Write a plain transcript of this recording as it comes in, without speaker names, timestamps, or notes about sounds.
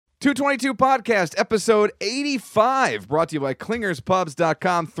222 Podcast, episode 85, brought to you by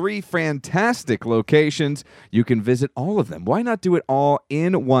ClingersPubs.com. 3 fantastic locations. You can visit all of them. Why not do it all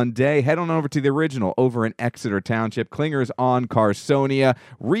in one day? Head on over to the original over in Exeter Township. Clingers on Carsonia.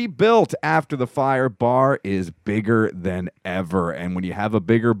 Rebuilt after the fire. Bar is bigger than ever. And when you have a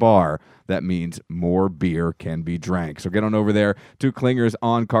bigger bar, that means more beer can be drank. So get on over there to Clingers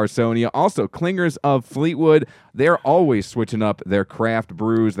on Carsonia. Also, Clingers of Fleetwood. They're always switching up their craft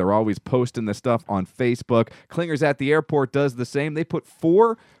brews. They're always posting the stuff on Facebook. Clingers at the Airport does the same. They put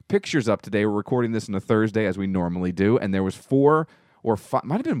 4 pictures up today. We're recording this on a Thursday, as we normally do, and there was 4 or 5,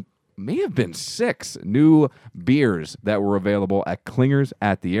 may have been 6 new beers that were available at Clingers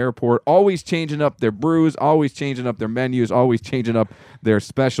at the Airport. Always changing up their brews, always changing up their menus, always changing up their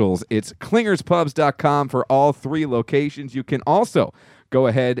specials. It's ClingersPubs.com for all 3 locations. You can also go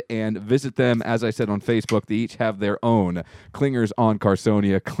ahead and visit them, as I said, on Facebook. They each have their own Clingers on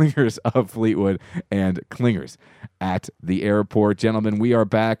Carsonia, Clingers of Fleetwood, and Clingers at the Airport. Gentlemen, we are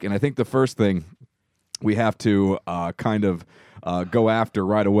back, and I think the first thing we have to go after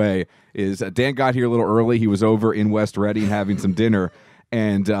right away is Dan got here a little early. He was over in West Reading having some dinner,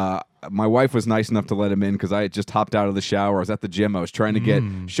 and my wife was nice enough to let him in because I had just hopped out of the shower. I was at the gym. I was trying to get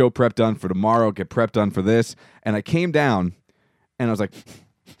show prep done for tomorrow, get prep done for this, and I came down, and I was like,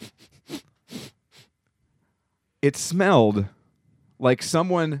 it smelled like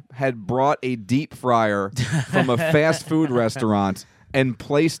someone had brought a deep fryer from a fast food restaurant and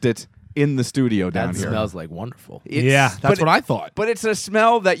placed it in the studio down here. That smells like wonderful. That's what I thought. But it's a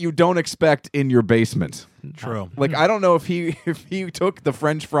smell that you don't expect in your basement. True. Like, I don't know if he took the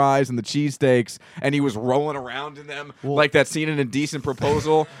French fries and the cheesesteaks and he was rolling around in them like that scene in Indecent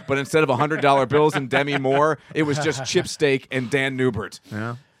Proposal, but instead of $100 bills and Demi Moore, it was just chip steak and Dan Newbert.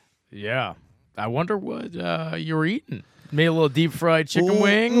 Yeah. I wonder what you were eating. Made a little deep fried chicken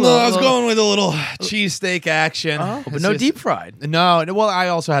wing. No, I was going with a little cheesesteak action. Oh, but no deep fried. No, well, I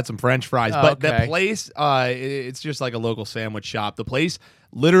also had some French fries. But okay. the place, it's just like a local sandwich shop. The place,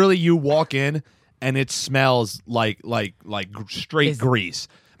 literally, you walk in and it smells like straight grease.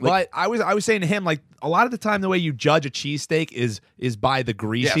 But I was saying to him, like, a lot of the time, the way you judge a cheesesteak is by the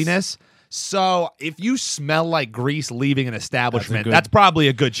greasiness. Yes. So if you smell like grease leaving an establishment, that's probably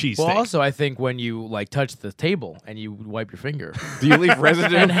a good cheesesteak. Well, also, I think when you touch the table and you wipe your finger, do you leave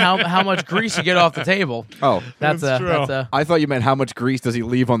residue? And how much grease you get off the table? Oh, that's true. I thought you meant how much grease does he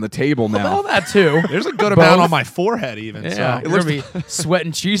leave on the table now? Well, that too. There's a good amount on my forehead, even. Yeah, so. you're gonna be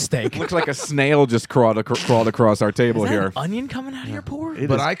sweating cheesesteak. Looks like a snail just crawled across our table here. An onion coming out of your pore?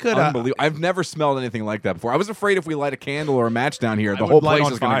 But I could unbelievable. I've never smelled anything like that before. I was afraid if we light a candle or a match down here, the whole place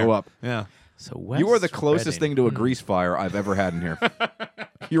is going to go up. Yeah. So you are the closest thing to a grease fire I've ever had in here.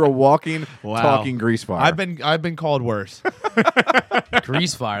 You're a walking, talking grease fire. I've been called worse.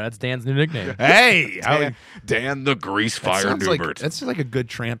 Grease fire. That's Dan's new nickname. Hey, Dan the Grease Fire Newbert. That's like a good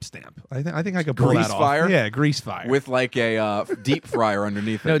tramp stamp. I think I could pull grease that off. Fire. Yeah, grease fire with like a deep fryer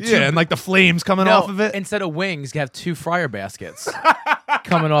underneath it. Yeah, and like the flames coming off of it. Instead of wings, you have 2 fryer baskets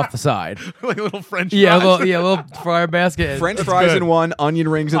coming off the side. Like little French fries. Yeah, a little fryer basket. French fries in one, onion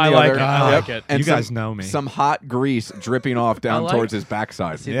rings in the like other. it. I like it. And you guys know me. Some hot grease dripping off down towards his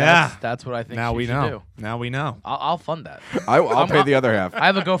backside. See, that's what I think. Now we know. Do. Now we know. I'll fund that. I'll pay the other half. I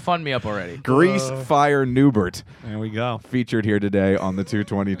have a GoFundMe up already. Grease Fire Newbert. There we go. Featured here today on the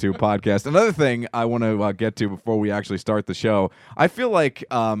 222 podcast. Another thing I want to get to before we actually start the show, I feel like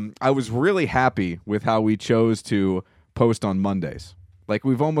I was really happy with how we chose to post on Mondays. Like,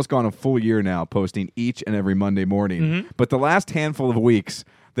 we've almost gone a full year now posting each and every Monday morning. But the last handful of weeks,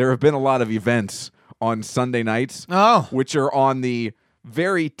 there have been a lot of events on Sunday nights, which are on the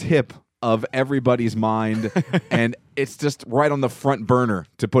very tip of everybody's mind, and it's just right on the front burner,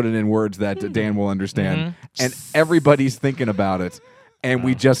 to put it in words that Dan will understand. And everybody's thinking about it, and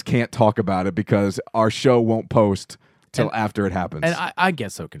we just can't talk about it because our show won't post till after it happens. And I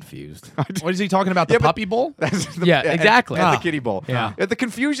get so confused. What is he talking about? The Puppy Bowl? Exactly. And the Kiddie Bowl. Yeah. The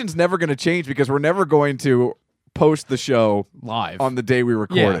confusion's never going to change because we're never going to post the show live on the day we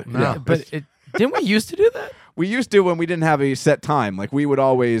record it. Yeah. But didn't we used to do that? We used to when we didn't have a set time. Like, we would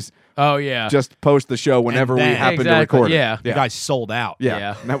always just post the show whenever we happened to record it. Yeah. You guys sold out.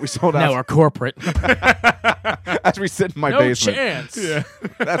 Yeah. Now we sold out. Now we're corporate. As we sit in my no basement. chance. Yeah.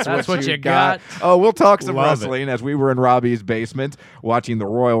 That's what you got. Oh, we'll talk some Love wrestling as we were in Robbie's basement watching the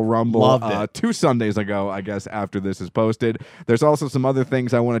Royal Rumble Loved it. 2 Sundays ago, I guess, after this is posted. There's also some other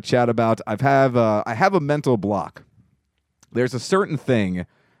things I want to chat about. I have a mental block. There's a certain thing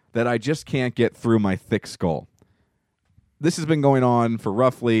that I just can't get through my thick skull. This has been going on for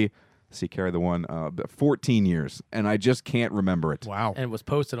roughly see, carry the one 14 years, and I just can't remember it. Wow. And it was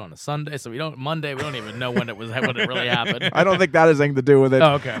posted on a Sunday, so Monday. We don't even know when it really happened. I don't think that has anything to do with it.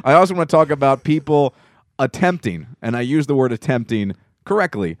 Oh, okay. I also want to talk about people attempting, and I use the word attempting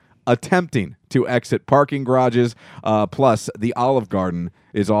correctly, attempting to exit parking garages. Plus, the Olive Garden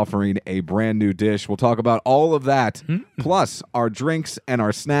is offering a brand new dish. We'll talk about all of that, plus our drinks and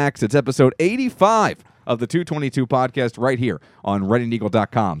our snacks. It's episode 85 of the 222 podcast right here on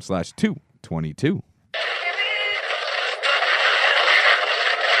RedandEagle.com/222.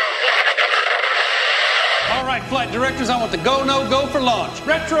 All right, flight directors, I want the go, no, go for launch.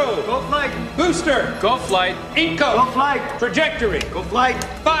 Retro. Go flight. Booster. Go flight. Inco. Go flight. Trajectory. Go flight.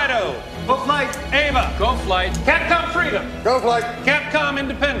 Fido. Go flight. Ava. Go flight. Capcom Freedom. Go flight. Capcom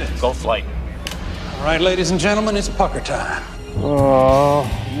Independence. Go flight. All right, ladies and gentlemen, it's pucker time. Oh,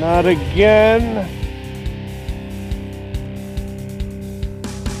 not again.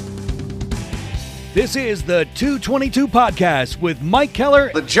 This is the 222 podcast with Mike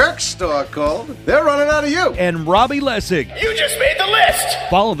Keller The Jerk Store called. They're running out of you. and Robbie Lessig. You just made the list.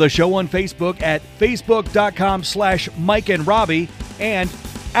 Follow the show on Facebook at facebook.com/Mike and Robbie and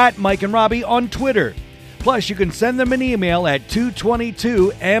at Mike and Robbie on Twitter. Plus, you can send them an email at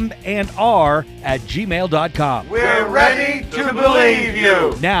 222m&r@gmail.com. We're ready to believe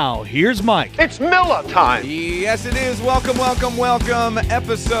you. Now, here's Mike. It's Miller time. Yes, it is. Welcome, welcome, welcome.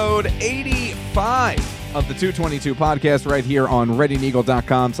 Episode 85 of the 222 podcast right here on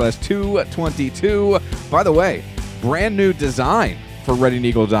RedandEagle.com/222. By the way, brand new design for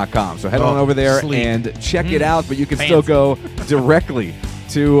RedandEagle.com. So head on over there sleek. and check it out, but you can still go directly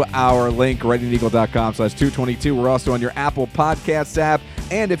to our link, RedandEagle.com/222. We're also on your Apple Podcasts app.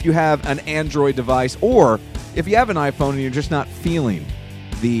 And if you have an Android device, or if you have an iPhone and you're just not feeling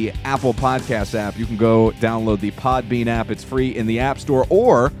the Apple Podcasts app, you can go download the Podbean app. It's free in the App Store.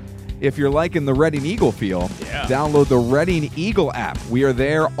 Or if you're liking the Reading Eagle feel, download the Reading Eagle app. We are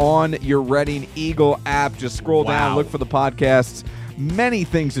there on your Reading Eagle app. Just scroll down, look for the podcasts. Many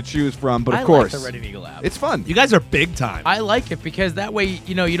things to choose from, but of course, like the Reading Eagle app. it's fun. You guys are big time. I like it because that way,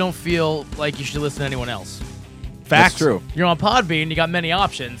 you don't feel like you should listen to anyone else. That's true. You're on Podbean, you got many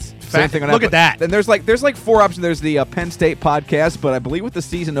options. Same thing on Look Apple. at that. And there's like 4 options. There's the Penn State podcast, but I believe with the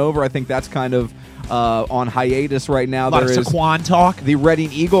season over, I think that's kind of on hiatus right now. A lot There of is Saquon talk. the Reading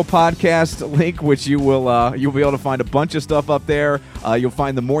Eagle podcast link, which you'll be able to find a bunch of stuff up there. You'll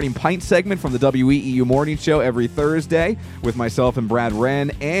find the Morning Pint segment from the WEEU Morning Show every Thursday with myself and Brad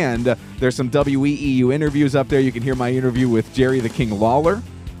Wren, and there's some WEEU interviews up there. You can hear my interview with Jerry the King Lawler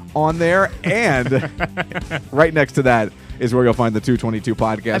on there, and right next to that is where you'll find the 222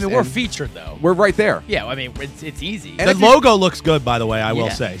 podcast. I mean, we're And featured though. we're right there. Yeah, I mean, it's easy. The logo looks good, by the way, I will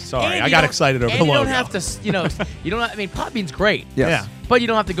Yeah. say. Sorry, And I you got don't- excited over and the you logo. don't have to, you don't. I mean, Podbean's great. Yes. Yeah. But you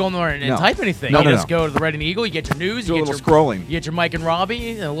don't have to go in there and No. type anything. No, you no, just no. go to the Reading Eagle. You get your news. Do a you get little your scrolling. You get your Mike and Robbie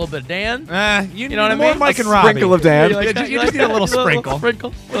and a little bit of Dan. You know what I more mean? Mike A and Robbie. sprinkle of Dan. You like Yeah, that? you just need a little sprinkle.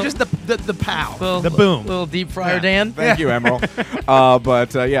 Sprinkle. Just the pow. Little, the boom. Little deep fryer Dan. Thank you, Emerald.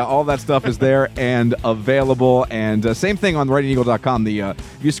 But yeah, all that stuff is there and available. And same thing on RedandEagle.com. If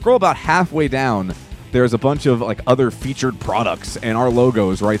you scroll about halfway down, there's a bunch of like other featured products, and our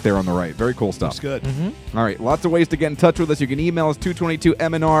logo is right there on the right. Very cool stuff. Looks good. All right, lots of ways to get in touch with us. You can email us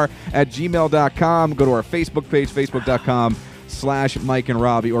 222mnr@gmail.com. Go to our Facebook page, facebook.com/Mike and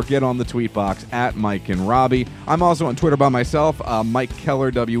Robbie, or get on the tweet box at Mike and Robbie. I'm also on Twitter by myself, Mike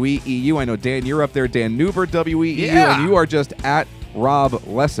Keller WEEU. I know Dan, you're up there, Dan Newbert WEEU, Yeah. and you are just at Rob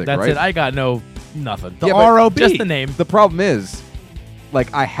Lessig, That's right? it. I got nothing. Yeah, but ROB. Just the name. The problem is,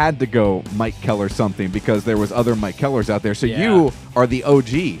 like, I had to go Mike Keller something because there was other Mike Kellers out there. So Yeah. you are the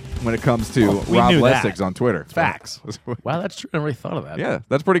OG when it comes to we Rob knew that. Lessig's on Twitter. Facts. Wow, that's true. I never really thought of that. Yeah,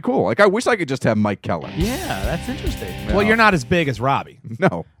 that's pretty cool. Like, I wish I could just have Mike Keller. Yeah, that's interesting. Well, you're not as big as Robbie.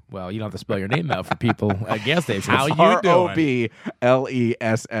 No. Well, you don't have to spell your name out for people at gas stations. How you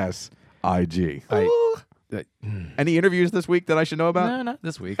ROBLESSIG. Any interviews this week that I should know about? No, not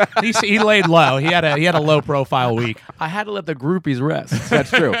this week. He laid low. He had a low profile week. I had to let the groupies rest. That's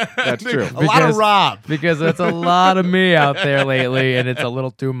true. That's true. A lot of Rob. Because that's a lot of me out there lately, and it's a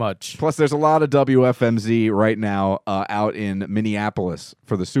little too much. Plus, there's a lot of WFMZ right now out in Minneapolis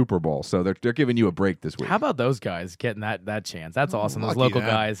for the Super Bowl, so they're giving you a break this week. How about those guys getting that chance? That's awesome. Those lucky local them.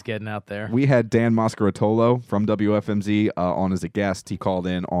 guys getting out there. We had Dan Mascaratolo from WFMZ on as a guest. He called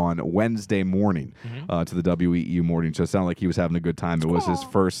in on Wednesday morning to the the WEEU morning show. It sounded like he was having a good time. It was his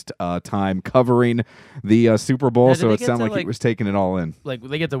first time covering the Super Bowl, Yeah, did so they it get sounded to, like he was taking it all in. Like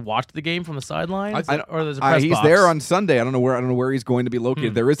they get to watch the game from the sidelines, I- or there's a press He's box? there on Sunday. I don't know where he's going to be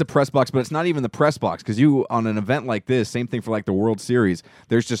located. There is a press box, but it's not even the press box because you on an event like this, same thing for like the World Series.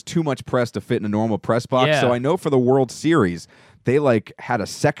 There's just too much press to fit in a normal press box. Yeah. So I know for the World Series, they like had a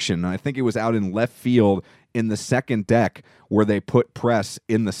section. And I think it was out in left field in the second deck where they put press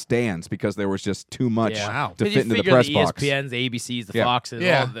in the stands because there was just too much Yeah. to 'Cause fit into you the figure press the box. ESPNs, the ABCs, the Yeah. Foxes,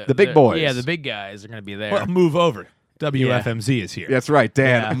 Yeah. all The big boys. Yeah, the big guys are going to be there. Well, move over. WFMZ is here. That's right.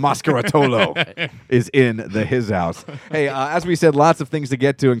 Dan Yeah. Mascaratolo is in his house. Hey, as we said, lots of things to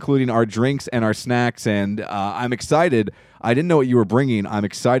get to, including our drinks and our snacks. And I'm excited. I didn't know what you were bringing. I'm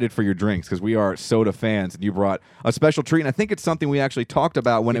excited for your drinks because we are soda fans. And you brought a special treat. And I think it's something we actually talked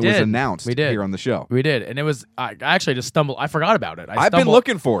about when We it was did. announced We did. here on the show. We did, and it was. I actually just stumbled. I forgot about it. I've been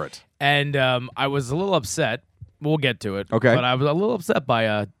looking for it. and I was a little upset. We'll get to it. Okay. but I was a little upset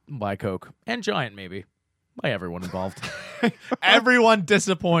by Coke and Giant, maybe by everyone involved. Everyone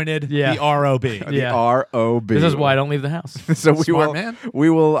disappointed. Yeah. The ROB. Yeah. The ROB. This is why I don't leave the house. So we Smart will man. we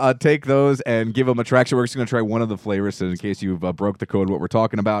will take those and give them a traction. We're just going to try one of the flavors, so in case you've broke the code, what we're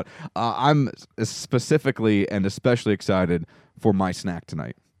talking about. I'm specifically and especially excited for my snack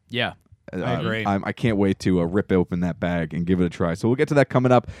tonight. Yeah. agree. I can't wait to rip open that bag and give it a try. So we'll get to that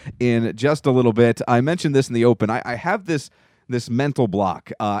coming up in just a little bit. I mentioned this in the open. I have this mental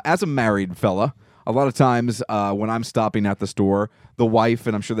block as a married fella. A lot of times when I'm stopping at the store, the wife,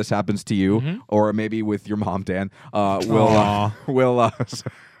 and I'm sure this happens to you, or maybe with your mom, Dan, will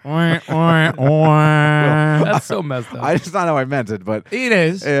That's so messed up. That's not how I meant it, but It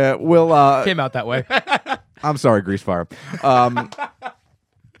is. will Came out that way. I'm sorry, Greasefire.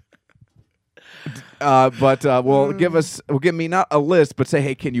 But will give me not a list, but say,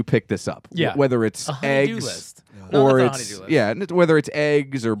 hey, can you pick this up? Yeah. Whether it's A honey-do eggs list. No, or that's a it's honey-do list. whether it's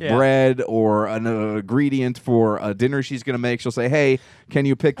eggs or Yeah. bread or an ingredient for a dinner she's going to make, she'll say, hey, can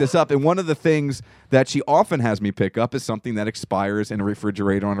you pick this up? And one of the things that she often has me pick up is something that expires in a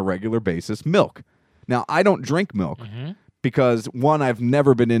refrigerator on a regular basis, milk. Now, I don't drink milk. Because one, I've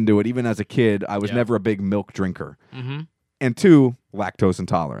never been into it. Even as a kid, I was Yeah. never a big milk drinker. And two, lactose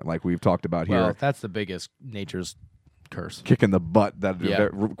intolerant, like we've talked about Well, here, that's the biggest nature's curse. kicking the butt, Yeah.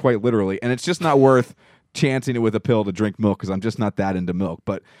 quite literally. And it's just not worth chancing it with a pill to drink milk because I'm just not that into milk.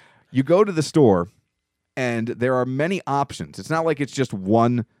 But you go to the store, and there are many options. It's not like it's just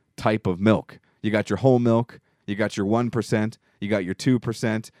one type of milk. You got your whole milk, you got your 1%, you got your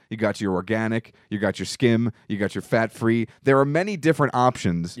 2%, you got your organic, you got your skim, you got your fat-free. There are many different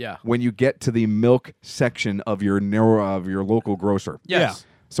options Yeah. when you get to the milk section of your local grocer. Yes.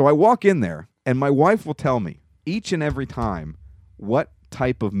 So I walk in there, and my wife will tell me each and every time what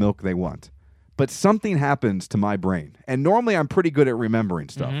type of milk they want. But something happens to my brain. And normally I'm pretty good at remembering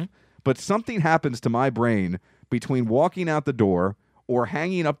stuff. But something happens to my brain between walking out the door or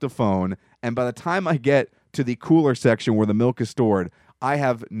hanging up the phone, and by the time I get to the cooler section where the milk is stored, I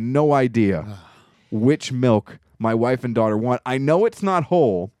have no idea which milk my wife and daughter want. I know it's not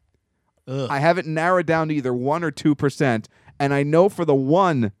whole. I have it narrowed down to either 1 or 2%, and I know for the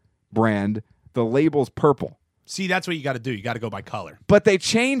one brand, the label's purple. See, that's what you got to do. You got to go by color. But they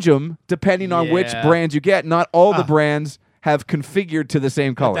change them depending on which Yeah. brands you get. Not all the brands have configured to the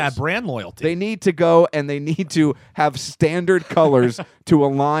same colors. That brand loyalty. They need to go and they need to have standard colors to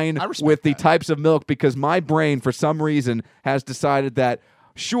align I respect with the that. types of milk because my brain, for some reason, has decided that,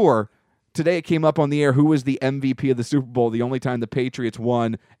 sure, today it came up on the air who was the MVP of the Super Bowl the only time the Patriots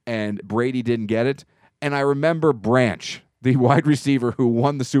won and Brady didn't get it. And I remember Branch, the wide receiver who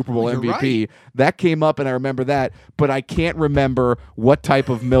won the Super Bowl You're MVP. right. That came up, and I remember that. But I can't remember what type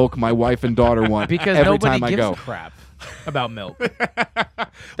of milk my wife and daughter want Because every nobody time I gives go. a crap about milk.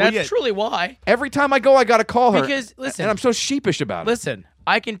 That's yeah. truly why. Every time I go, I got to call her. Because, listen. And I'm so sheepish about it. Listen,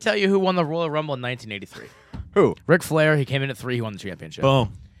 I can tell you who won the Royal Rumble in 1983. Who? Ric Flair. He came in at 3. He won the championship.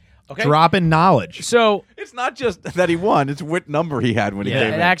 Boom. Okay. Dropping knowledge. So It's not just that he won; it's what number he had when he yeah, came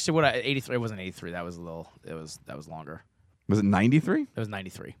in. and actually, 83 wasn't 83. That was a little. That was longer. Was it 93? It was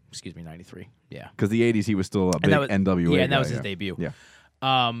 93. Excuse me, 93. Yeah. Because the 80s, he was still a big And that was, NWA Yeah, and that guy, was his debut. Yeah.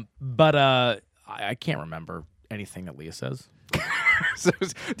 But I can't remember anything that Leah says. So,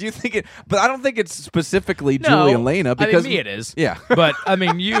 do you think it? But I don't think it's specifically No, Julie and Lena because I mean, me it is. Yeah. But I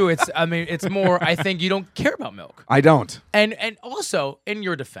mean, it's more. I think you don't care about milk. I don't. And also, in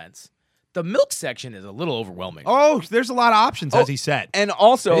your defense, the milk section is a little overwhelming. Oh, there's a lot of options, as he said. And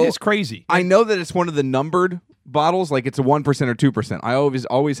also, It is crazy. I know that it's one of the numbered bottles, like it's a 1% or 2%. I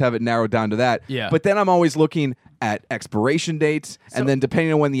always have it narrowed down to that. Yeah. But then I'm always looking at expiration dates, and then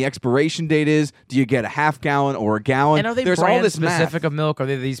depending on when the expiration date is, do you get a half gallon or a gallon? And are they There's all brand this specific math. of milk? Are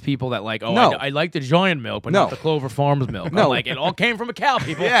they these people that like, oh, No. I like the Giant milk, but No. not the Clover Farms milk? No. I'm like, it all came from a cow,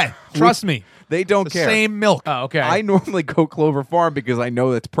 people. Yeah, trust me. They don't The care. same milk. Oh, okay. I normally go Clover Farm because I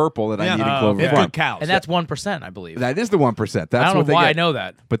know that's purple that Yeah. I need in Oh, Clover They're Farm. good cows. And that's 1%, I believe. That is the 1%. That's I don't what know they why get. I know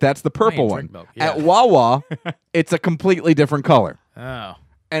that. But that's the purple one. drink milk. Yeah. At Wawa, it's a completely different color. Oh.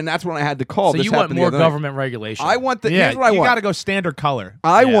 And that's when I had to call. So This you want happened the more other night. government regulation. I want the. yeah, Here's what I you want. got to go standard color.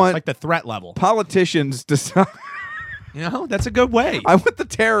 I Yeah. want Like the threat level. politicians to. You know, that's a good way. I want the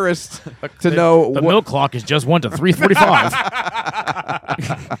terrorists to know the what, milk clock is just 1 to 3:45.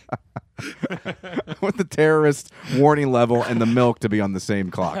 I want the terrorist warning level and the milk to be on the same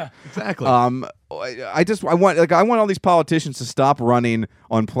clock. Exactly. I want all these politicians to stop running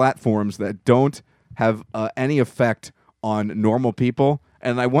on platforms that don't have any effect on normal people.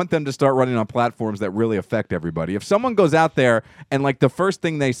 And I want them to start running on platforms that really affect everybody. If someone goes out there and like the first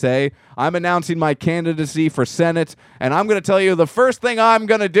thing they say, I'm announcing my candidacy for Senate, and I'm going to tell you the first thing I'm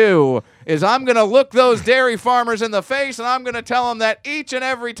going to do is I'm going to look those dairy farmers in the face, and I'm going to tell them that each and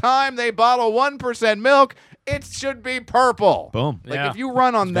every time they bottle 1% milk, it should be purple. Boom. Like Yeah. if you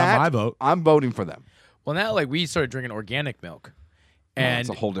run on Got that, my vote. I'm voting for them. Well, now like we started drinking organic milk, and It's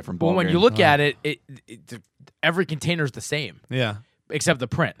a whole different Well, when ballgame. you look at it, every container is the same Yeah. except the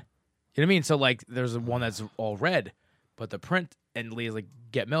print. You know what I mean? So like, there's one that's all red, but the print and Lee's like,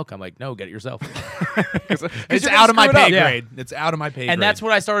 get milk. I'm like, no, get it yourself. It's you're gonna out of my screw it up. pay Yeah. grade. It's out of my pay grade. And that's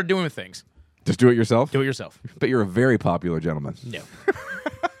what I started doing with things. Just do it yourself. Do it yourself. But you're a very popular gentleman.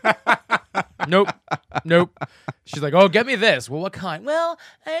 No. Nope. She's like, oh, get me this. Well, what kind? Well,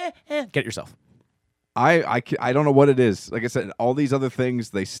 get it yourself. I don't know what it is. Like I said, all these other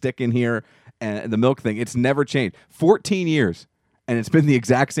things, they stick in here. And the milk thing, it's never changed. 14 years. And it's been the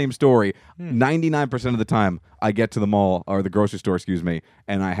exact same story. 99% of the time, I get to the mall or the grocery store, excuse me,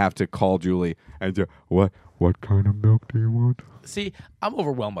 and I have to call Julie and say, what kind of milk do you want? See, I'm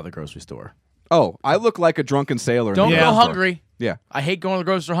overwhelmed by the grocery store. Oh, I look like a drunken sailor. Don't in the go grocery store. hungry. Yeah. I hate going to the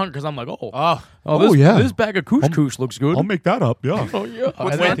grocery store hungry because I'm like, yeah. this bag of couscous looks good. make that up. Yeah. Oh yeah. What's and,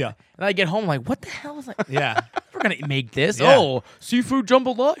 with then, ya? and I get home like, what the hell is that? Yeah. We're gonna make this. Yeah. Oh, seafood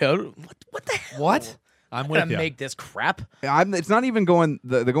jambalaya. What the hell? What? I'm I'm with gonna you. make this crap. It's not even going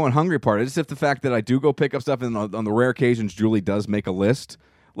the going hungry part. It's just the fact that I do go pick up stuff, and on the rare occasions Julie does make a list.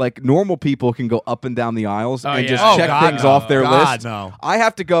 Like normal people can go up and down the aisles and yeah. just Oh, check God, things no. off their God, list. no. I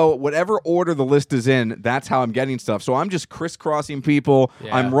have to go whatever order the list is in. That's how I'm getting stuff. So I'm just crisscrossing people.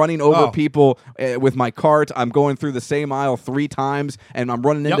 Yeah. I'm running over Oh. people with my cart. I'm going through the same aisle 3 times, and I'm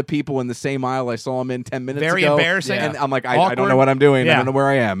running into Yep. people in the same aisle I saw them in 10 minutes Very ago. embarrassing. And I'm like, I Awkward. don't know what I'm doing. I Yeah. don't know where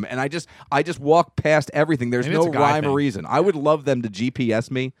I am. And I just walk past everything. There's Maybe no it's a guy rhyme or thing. reason. I would love them to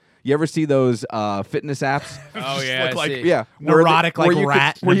GPS me. You ever see those fitness apps? Oh yeah, yeah. look like- Yeah, Neurotic like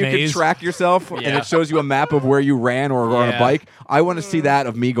rat in where a you can maze. track yourself and Yeah. it shows you a map of where you ran or on a Yeah. bike. I want to see that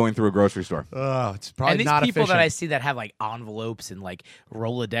of me going through a grocery store. Oh, it's probably And these not people efficient. that I see that have like envelopes and like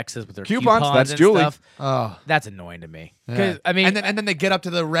Rolodexes with their Coupons, coupons that's and Julie. stuff, Oh. that's annoying to me. Yeah. 'Cause, I mean, and then they get up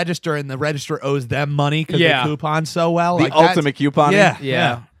to the register, and the register owes them money because Yeah. they coupon so well. The Like, that's- ultimate couponing? Yeah,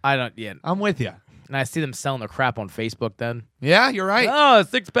 yeah, I don't. Yeah, I'm with you. and I see them selling their crap on Facebook. Then, Yeah, you're right. oh, a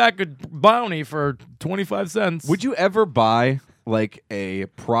 6-pack of Bounty for 25 cents. Would you ever buy like a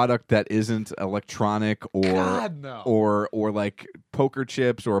product that isn't electronic or God, no. or like poker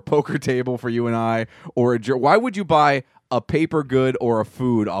chips or a poker table for you and I or why would you buy a paper good or a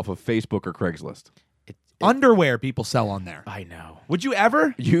food off of Facebook or Craigslist? Underwear people sell on there. I know, Would you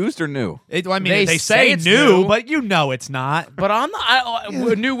ever? Used or new? I mean, They they say say it's new, new. but you know it's not. but I'm not.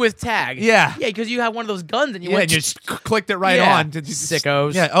 I knew with tag. Yeah. yeah, because you have one of those guns and you Yeah, went and you just clicked it right Yeah. on.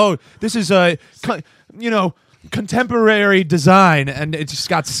 Sickos. Yeah. Oh, this is a, contemporary design, and it's just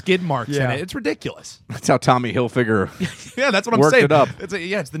got skid marks in Yeah. it. It's ridiculous. That's how Tommy Hilfiger. Yeah, that's what I'm Worked saying. it up.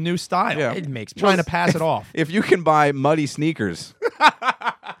 It's the new style. Yeah. It makes me Trying to pass it off. If you can buy muddy sneakers,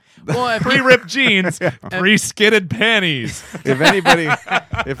 well, if you- Pre-ripped jeans, pre-skidded panties.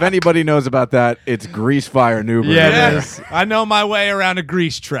 if anybody knows about that, it's Grease Fire Newberg. Yeah, it Yes, I know my way around a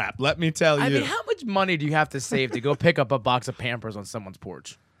grease trap. Let me tell you. I mean, how much money do you have to save to go pick up a box of Pampers on someone's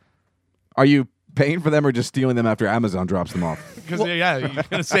porch? Are you paying for them or just stealing them after Amazon drops them off? Because you're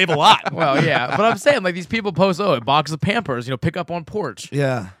gonna save a lot. Well, yeah, but I'm saying like these people post, a box of Pampers, pick up on porch.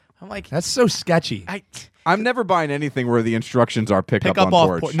 Yeah, I'm like, that's so sketchy. I'm never buying anything where the instructions are pick up on off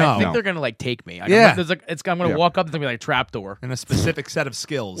porch. por- no. I think they're gonna like take me. Yeah. I'm gonna Yeah. walk up and there's gonna be like a trapdoor. And a specific set of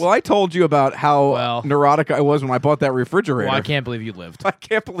skills. Well, I told you about how Well- neurotic I was when I bought that refrigerator. Well, I can't believe you lived. I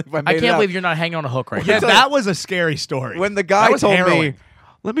can't believe I made I it can't out. believe you're not hanging on a hook right yeah, now. that was a scary story. When the That guy was told harrowing. me,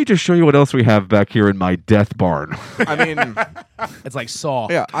 let me just show you what else we have back here in my death barn. I mean, It's like Saw.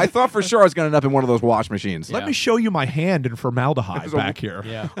 yeah, I thought for sure I was going to end up in one of those wash machines. Let me show you my hand in formaldehyde back here.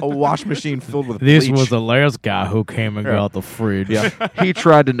 Yeah. A wash machine filled with This bleach. was the last guy who came and got the fridge. Yeah, he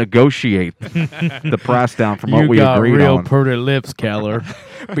tried to negotiate the price down from what You we got agreed real on. pretty lips, Keller.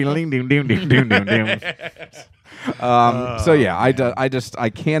 So yeah, I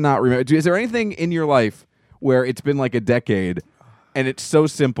cannot remember. Is there anything in your life where it's been like a decade and it's so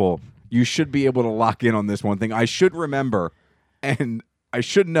simple you should be able to lock in on this one thing? I should remember, and I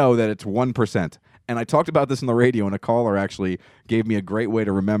should know that it's 1%. And I talked about this on the radio, and a caller actually gave me a great way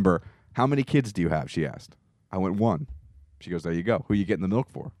to remember. How many kids do you have? She asked. I went 1. She goes, there you go. Who are you getting the milk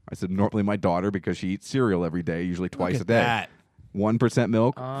for? I said, normally my daughter, because she eats cereal every day, usually twice a day. That. 1%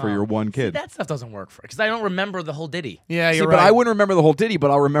 milk for your one kid. That stuff doesn't work for because I don't remember the whole ditty. Yeah, See, you're but right. I wouldn't remember the whole ditty, but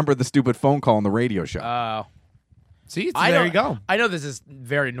I'll remember the stupid phone call on the radio show. See, I there don't- you go. I know this is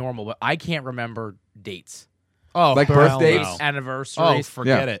very normal, but I can't remember dates. Oh, Like hell birthdays? no. Anniversaries. Oh,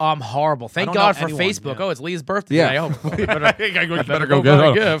 forget Yeah. it. I'm horrible. Thank don't God know for anyone, Facebook. yeah. Oh, it's Leah's birthday Yeah. today. Oh, better go buy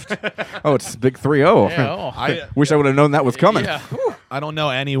a get gift. Oh, it's big 3-0. Yeah, oh. I Wish I would have known that was coming. Yeah. I don't know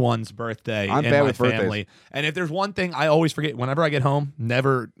anyone's birthday I'm in bad my with birthdays. family. And if there's one thing I always forget, whenever I get home,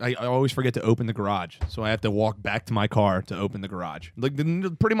 I always forget to open the garage. So I have to walk back to my car to open the garage. Like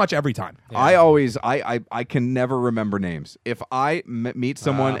pretty much every time. I can never remember names. If I meet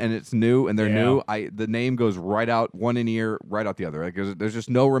someone and it's new and they're new, the name goes right out one in ear, right out the other. Like there's just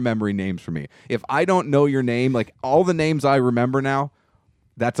no remembering names for me. If I don't know your name, like all the names I remember now,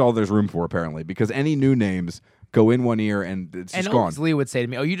 that's all there's room for apparently. Because any new names go in one ear and it's just And gone. always Leah would say to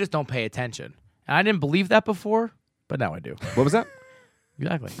me, "Oh, you just don't pay attention." And I didn't believe that before, but now I do. What was that?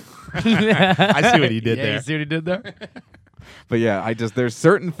 Exactly. I see what he did Yeah, there. you see what he did there? But yeah, there's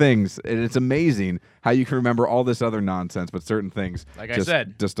certain things, and it's amazing how you can remember all this other nonsense, but certain things, Like I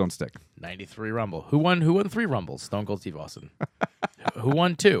said. just don't stick. 93 Rumble. Who won 3 Rumbles? Stone Cold Steve Austin. Who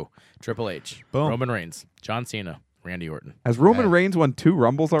won 2? Triple H. Boom. Roman Reigns. John Cena. Randy Orton. Has Roman Reigns won 2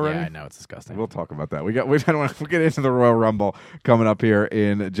 Rumbles already? Yeah, I know. It's disgusting. We'll talk about that. We'll get into the Royal Rumble coming up here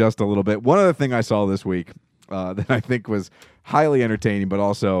in just a little bit. One other thing I saw this week that I think was highly entertaining, but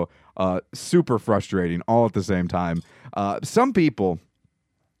also super frustrating all at the same time. Some people,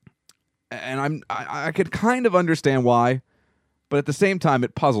 and I could kind of understand why, but at the same time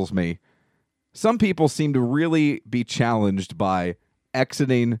it puzzles me. Some people seem to really be challenged by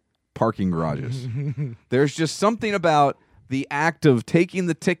exiting parking garages. There's just something about the act of taking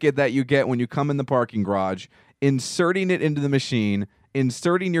the ticket that you get when you come in the parking garage, inserting it into the machine,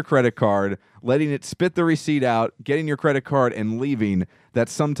 inserting your credit card, letting it spit the receipt out, getting your credit card, and leaving, that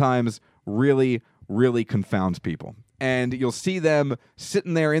sometimes really, really confounds people. And you'll see them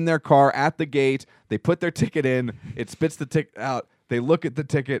sitting there in their car at the gate. They put their ticket in. It spits the ticket out. They look at the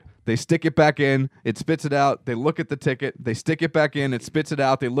ticket. They stick it back in. It spits it out. They look at the ticket. They stick it back in. It spits it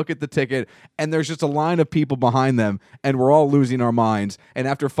out. They look at the ticket. And there's just a line of people behind them. And we're all losing our minds. And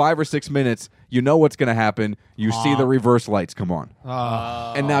after 5 or 6 minutes, you know what's going to happen. You see the reverse lights come on.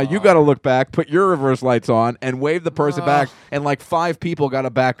 And now you got to look back, put your reverse lights on, and wave the person back. And like 5 people got to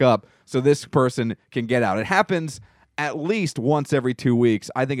back up so this person can get out. It happens at least once every 2 weeks.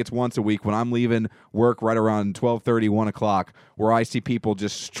 I think it's once a week when I'm leaving work right around 12:30, 1 o'clock, where I see people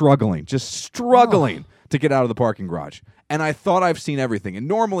just struggling to get out of the parking garage. And I thought I've seen everything. And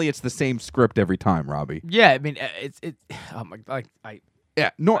normally it's the same script every time, Robbie. Yeah, I mean, it's oh my,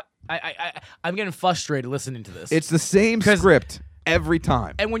 I'm getting frustrated listening to this. It's the same script every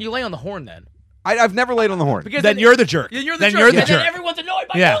time. And when you lay on the horn, then I've never laid on the horn. because Then you're the jerk. Then you're the Then jerk. you're the and jerk. Then everyone's annoyed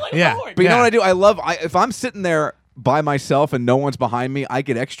by Yeah, you laying yeah. on the horn. But you know what I do? If I'm sitting there by myself and no one's behind me, I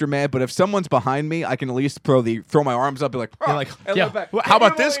get extra mad. But if someone's behind me, I can at least throw my arms up, be like, You're like, and yeah. look back. Well, how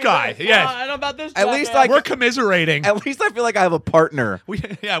about this guy? Yeah. I know about this. At guy, least man. I We're commiserating. At least I feel like I have a partner.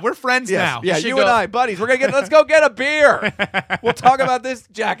 We're friends Yes. now. Yeah, should you go- and I, buddies. Let's go get a beer. We'll talk about this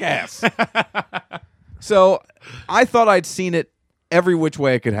jackass. So I thought I'd seen it every which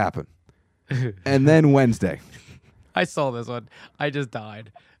way it could happen. And then Wednesday, I saw this one. I just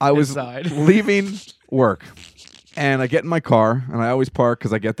died. I was inside. leaving work, and I get in my car, and I always park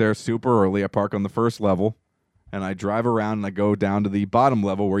because I get there super early. I park on the first level, and I drive around, and I go down to the bottom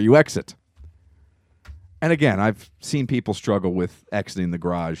level where you exit. And again, I've seen people struggle with exiting the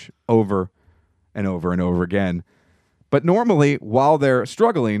garage over and over and over again. But normally, while they're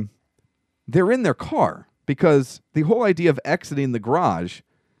struggling, they're in their car, because the whole idea of exiting the garage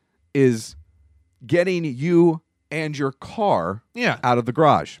is getting you and your car out of the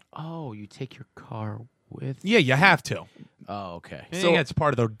garage. Oh, you take your car with? Yeah, you have to. Oh, okay. So it's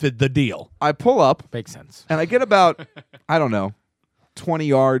part of the deal. I pull up, Makes sense. and I get about, I don't know, 20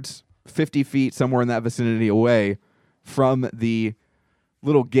 yards, 50 feet, somewhere in that vicinity away from the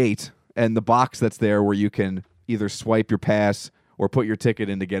little gate and the box that's there where you can either swipe your pass or put your ticket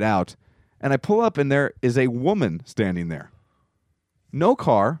in to get out. And I pull up, and there is a woman standing there. No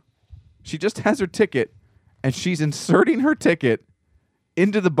car. She just has her ticket, and she's inserting her ticket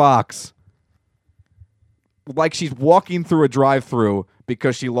into the box like she's walking through a drive-thru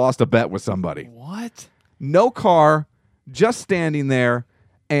because she lost a bet with somebody. What? No car, just standing there,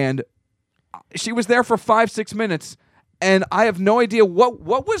 and she was there for 5-6 minutes, and I have no idea what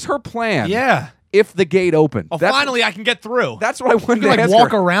was her plan. Yeah. If the gate opened. Oh, finally I can get through. That's what I wanted You to can ask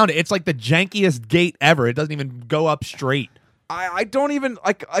walk her. around it. It's like the jankiest gate ever. It doesn't even go up straight. I don't even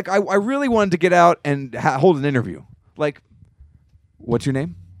I really wanted to get out and hold an interview. Like, what's your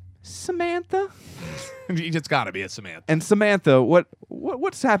name? Samantha. It's got to be a Samantha. And Samantha,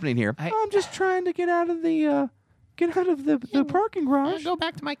 what's happening here? I'm just trying to get out of the parking garage. Go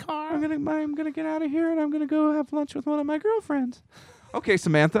back to my car. I'm gonna get out of here, and I'm gonna go have lunch with one of my girlfriends. Okay,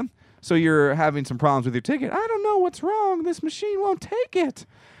 Samantha. So you're having some problems with your ticket. I don't know what's wrong. This machine won't take it.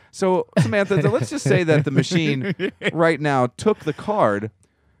 So Samantha, let's just say that the machine right now took the card,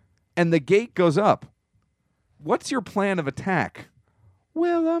 and the gate goes up. What's your plan of attack?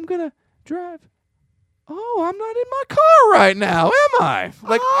 Well, I'm gonna drive. Oh, I'm not in my car right now, am I?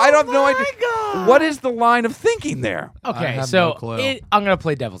 Like, I don't have no idea. God. What is the line of thinking there? Okay, have so no clue. I'm gonna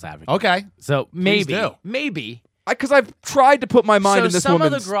play devil's advocate. Okay. So maybe, do. maybe. Because I've tried to put my mind So in this some of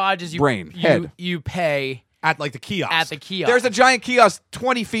woman's the garages brain, head. you pay At like the kiosk. at the kiosk. There's a giant kiosk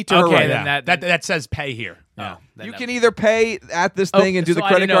 20 feet to her Okay, right. then Yeah. that- That says pay here. Oh, then You that- can either pay at this thing and do so the I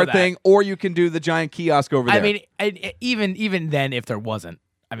credit didn't know card that. thing, or you can do the giant kiosk over there. I mean, even then, if there wasn't,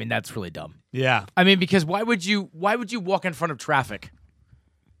 I mean, that's really dumb. Yeah. I mean, because why would you walk in front of traffic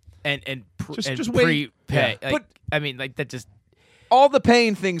and Just wait. prepay? Yeah. Like, I mean, like that just all the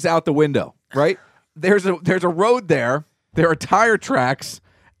paying things out the window, right? There's a road there. There are tire tracks.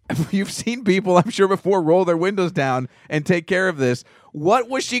 You've seen people, I'm sure, before roll their windows down and take care of this. What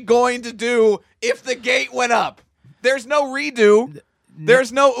was she going to do if the gate went up? There's no redo.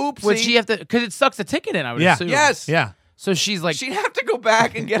 There's no oopsie. would she have to? Because it sucks the ticket in. I would Yeah. assume. Yes. Yeah. So she's like, She'd have to go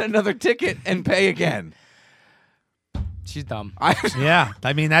back and get another ticket and pay again. she's dumb. Yeah.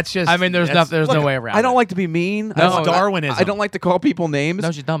 I mean, that's just. I mean, there's that's- no way around. I don't it. like to be mean. That's I- Darwinism. I don't like to call people names.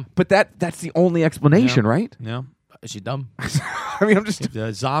 No, she's dumb. But that's the only explanation, right? No. She's dumb. I mean, I'm just. If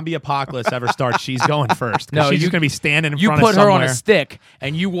the zombie apocalypse ever starts, she's going first. No, she's you- just going to be standing in You front put of her somewhere. on a stick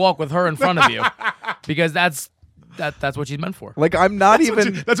and you walk with her in front of you, because that's what she's meant for. Like, I'm not That's what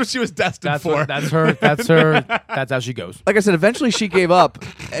even. she- that's what she was destined That's for. what, that's her. That's her. That's how she goes. Like I said, eventually she gave up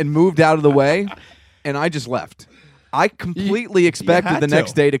and moved out of the way, and I just left. I completely expected had the to.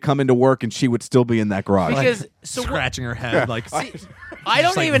 next day to come into work and she would still be in that garage. Because so what, scratching her head like. I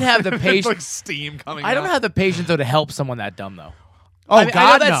don't even have the like patience. steam coming. I don't out. have the patience though to help someone that dumb though. Oh I mean, I know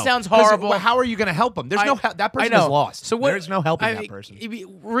God, that no. sounds 'Cause, horrible. well, how are you going to help them? There's no help. That person I know. is lost. So what, There's no helping I that mean, person.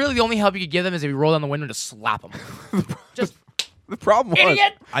 Really, the only help you could give them is if you roll down the window and just slap them. Just the problem was,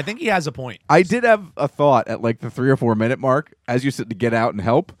 idiot. I think he has a point. I did have a thought at like the 3 or 4 minute mark as you said to get out and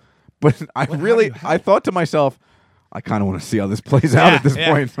help, but I thought to myself, I kind of want to see how this plays out at this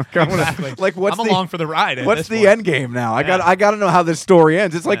point. I kinda wanna, like, what's I'm the, along for the ride. at What's this the point. end game now? I got to know how this story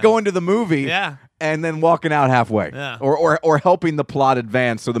ends. It's like Yeah. going to the movie, Yeah. and then walking out halfway, Yeah. or helping the plot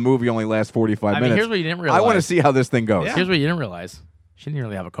advance so the movie only lasts 45 I mean, minutes. here's what you didn't I want to realize. see how this thing goes. Yeah. Here's what you didn't realize. She didn't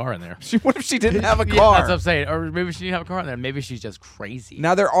really have a car in there. What if she didn't have a Yeah, car? that's what I'm saying. Or maybe she didn't have a car in there. Maybe she's just crazy.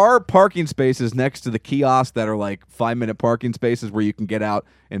 Now, there are parking spaces next to the kiosk that are like 5-minute parking spaces where you can get out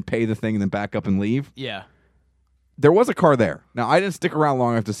and pay the thing and then back up and leave. Yeah. There was a car there. Now, I didn't stick around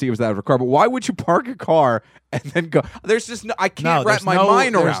long enough to see if it was out of a car, but why would you park a car and then go? There's just no, I can't wrap there's my no,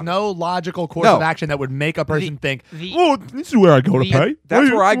 mind around. There's no logical course No. of action that would make a person think, the- oh, this is where I go to the- pay.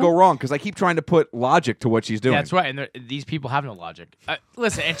 That's where I go wrong because I keep trying to put logic to what she's doing. That's right. And these people have no logic.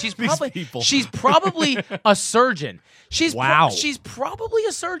 Listen, and she's people. probably a surgeon. Wow. She's probably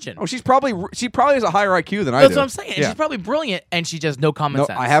a surgeon. Oh, she probably has a higher IQ than I That's do. what I'm saying. And Yeah. she's probably brilliant, and she just no common No,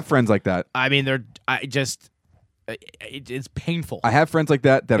 sense. I have friends like that. I mean, it's painful. I have friends like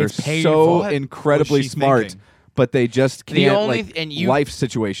that It's are painful. so incredibly Was she smart, thinking? but they just The can't. only like, and you- life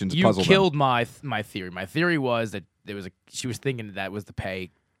situations You puzzle killed them. my theory. My theory was that she was thinking that was the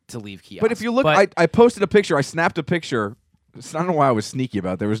pay to leave kiosk. But if you look, But I posted a picture. I snapped a picture. I don't know why I was sneaky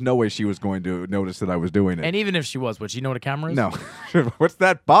about it. There was no way she was going to notice that I was doing it. and even if she was, would she know what a camera is? No. What's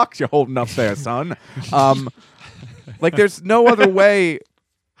that box you're holding up there, son? Like, there's no other way.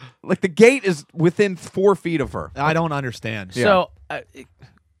 Like, the gate is within 4 feet of her. I don't understand. So,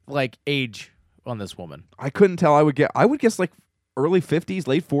 like age on this woman. I couldn't tell. I would guess like early 50s,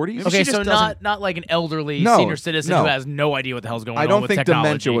 late 40s. Okay, she just so not like an elderly No, senior citizen no. who has no idea what the hell's going I on don't with think technology.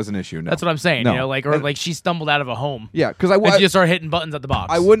 dementia was an issue. No. That's what I'm saying. No. You know, like or like she stumbled out of a home. Yeah, because And she just started hitting buttons at the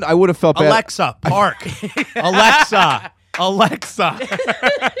box. I would have felt bad. Alexa, park. Alexa.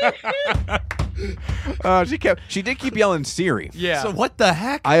 She did keep yelling Siri. Yeah. So what the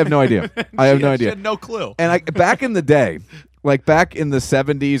heck? I have no idea. I have no She idea. had no clue. And back in the day, like back in the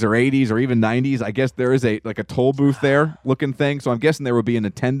 70s or 80s or even 90s, I guess there is a toll booth there looking thing. So I'm guessing there would be an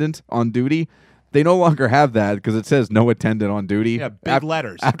attendant on duty. They no longer have that because it says no attendant on duty. Yeah, big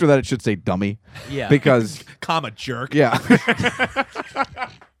letters. After that, it should say dummy. Yeah. Because Comma jerk. yeah.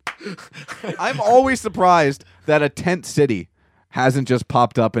 I'm always surprised that a tent city hasn't just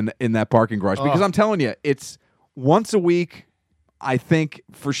popped up in that parking garage because I'm telling you, it's once a week, I think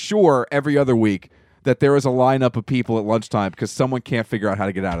for sure every other week that there is a lineup of people at lunchtime because someone can't figure out how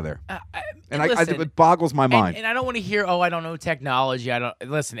to get out of there. And listen, it boggles my mind. And I don't want to hear, I don't know technology. I don't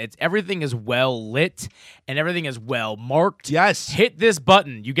listen. It's everything is well lit and everything is well marked. Yes. Hit this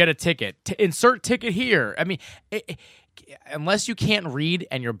button, you get a ticket. Insert ticket here. I mean, unless you can't read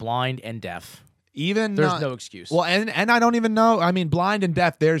and you're blind and deaf, Even there's no excuse. Well, and I don't even know. I mean, blind and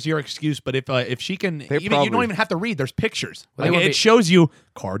deaf. There's your excuse. But if she can, you don't even have to read. There's pictures. Well, Like, they would it be- shows you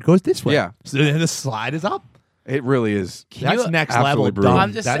card goes this way. Yeah. So then the slide is up. It really is. That's you- next Absolutely level brutal. dumb.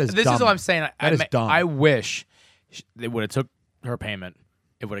 I'm just. That is This dumb. is what I'm saying. That is dumb. I wish they would have took her payment.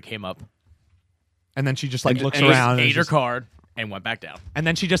 It would have came up. And then she just like looks and around. ate And, her just, card and went back down. and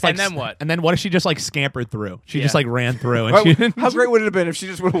then she just like. And then what? And then what if she just like scampered through? She just Yeah. like ran through. And she didn't, How great would it have been if she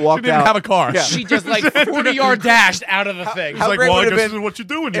just would have walked didn't out? have a car. Yeah. She just like 40-yard dashed out of the thing. how She's like, great well, would I have guess been what you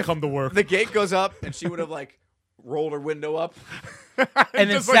do when if the gate goes up and she would have like rolled her window up and then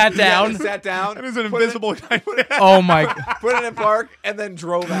just sat like- down. sat down, And it's an put it- invisible guy. Oh my! put it in park, and then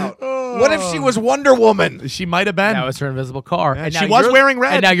drove out. What if she was Wonder Woman? She might have been. That was her invisible car. Yeah, and she now was you're- wearing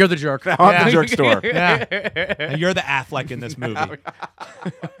red. And now you're the jerk. On Yeah. the jerk store. Yeah. And you're the Affleck in this movie.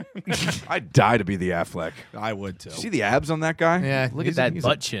 I'd die to be the Affleck. I would too. See the abs on that guy? Yeah. Look he's- at that he's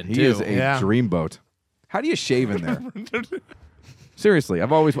butt chin He too. is a Yeah. dreamboat. How do you shave in there? Seriously,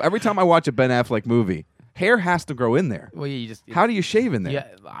 every time I watch a Ben Affleck movie, hair has to grow in there. Well, you just How do you shave in there? Yeah,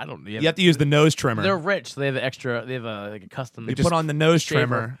 I don't. You have to use the nose trimmer. They're rich. So they have an extra. They have like a custom. You put on the nose shaver.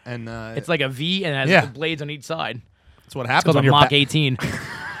 trimmer, and It's like a V and it has Yeah. blades on each side. that's what It's happens called a when you're Mach 18.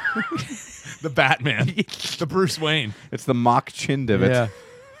 the Batman, the Bruce Wayne. It's the mock chin divot.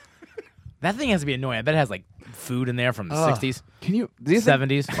 That thing has to be annoying. I bet it has like food in there from the 60s, Can you? Do you think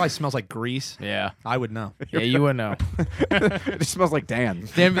 70s. Probably smells like grease. Yeah. I would know. Yeah, you wouldn't know. it smells like Dan?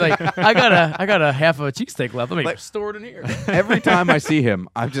 Dan be like, I got a half of a cheesesteak left. Let me store it in here. Every time I see him,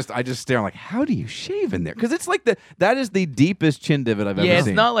 I just stare. I'm like, how do you shave in there? Because it's like that is the deepest chin divot I've Yeah, ever it's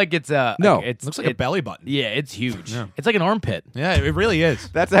seen. not like it's No. Like it's Looks like a belly button. Yeah, it's huge. It's like an armpit. Yeah, it really is.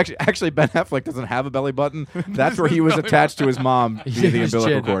 That's actually Ben Affleck doesn't have a belly button. That's where he was attached to his mom via the His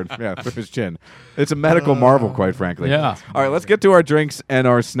umbilical chin. cord. Yeah, through his chin. It's a medical marvel, quite frankly. Yeah. All right, let's get to our drinks and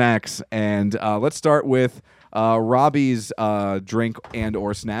our snacks, and let's start with Robbie's drink and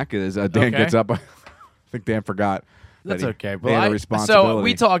or snack. As Dan Okay. gets up, I think Dan forgot. That's that he- okay. they had a So responsibility.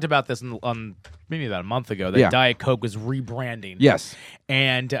 we talked about this on maybe about a month ago that Yeah. Diet Coke was rebranding. Yes.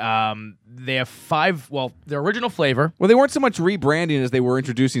 And they have 5. Well, their original flavor. Well, they weren't so much rebranding as they were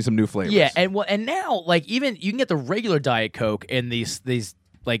introducing some new flavors. Yeah, and now like even you can get the regular Diet Coke in these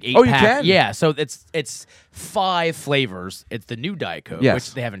like 8 Oh, you pack. can? Yeah, so it's 5 flavors. It's the new Diet Coke, Yes.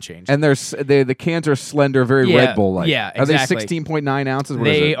 which they haven't changed. And the cans are slender, very Yeah, Red Bull like. yeah, Are they exactly. 16.9 ounces? What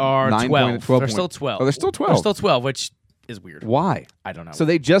is They it? are 9 12. 12 They're still 12. Oh, they're still 12. They're still 12, which is weird. Why? I don't know. So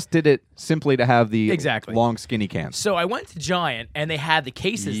they just did it simply to have the Exactly. long, skinny cans. So I went to Giant and they had the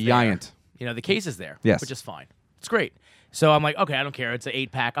cases Giant. there. You know, the cases there. Yes. Which is fine. It's great. So I'm like, okay, I don't care. It's an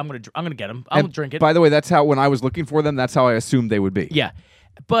 8 pack. I'm gonna get them. I'll And drink it. By the way, that's how when I was looking for them, that's how I assumed they would be. Yeah.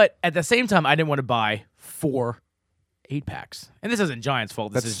 But at the same time, I didn't want to buy 4 8 packs. And this isn't Giant's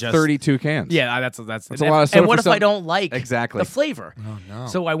fault. This That's is just 32 cans. Yeah, that's a lot of soda And what for if some- I don't like Exactly. the flavor? Oh no.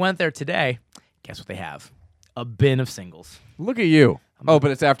 So I went there today. Guess what they have? A bin of singles. Look at you. Oh,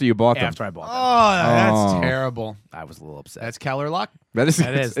 but it's after you bought them. After I bought them. Oh, that's Oh. terrible. I was a little upset. That's Keller Lock. That is,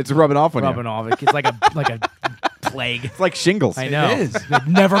 That is. it's rubbing off on rubbing you. off. It's like a plague. It's like shingles. I know. It is. It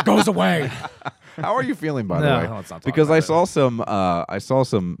never goes away. How are you feeling, by No, the way? let's not talk Because about I saw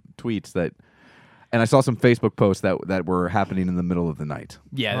some tweets that, and I saw some Facebook posts that were happening in the middle of the night.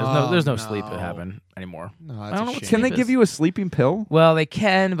 Yeah, there's no Oh, sleep that no. happen anymore. No, I that's don't know a what shame. Can they sleep give is. you a sleeping pill? Well, they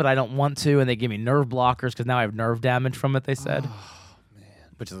can, but I don't want to, and they give me nerve blockers because now I have nerve damage from it. They said,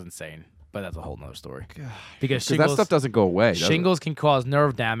 which is insane. but that's a whole nother story. Because Because shingles, that stuff doesn't go away. does it? shingles can cause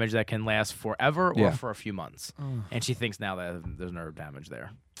nerve damage that can last forever or Yeah. for a few months. And she thinks now that there's nerve damage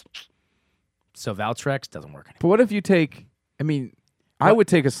there. So Valtrex doesn't work anymore. But what if you take? I mean, I would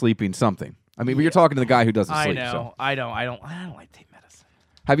take a sleeping something. I mean, but you're talking to the guy who doesn't I sleep. know. So. I don't like taking medicine.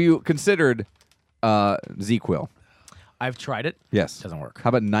 Have you considered ZQuil? I've tried it. Yes. Doesn't work. How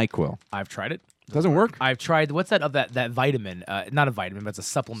about NyQuil? I've tried it. Doesn't work. I've tried what's that of that vitamin? Not a vitamin, but it's a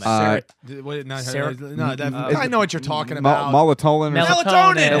supplement. Uh, I know what you're talking about. Melatonin. or something?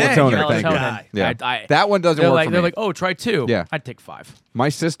 Melatonin. Melatonin. Thank you. Melatonin. Yeah. That one doesn't they're work like, for they're me. like, oh, try 2. Yeah. I'd take 5. My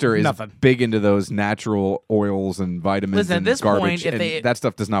sister is Nothing. big into those natural oils and vitamins Listen, at and this garbage, point, if and they- that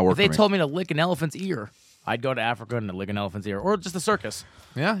stuff does not work If they for me. told me to lick an elephant's ear, I'd go to Africa and lick an elephant's ear, or just a circus.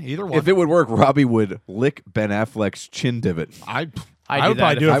 Yeah, either one. If it would work, Robbie would lick Ben Affleck's chin divot. I I would do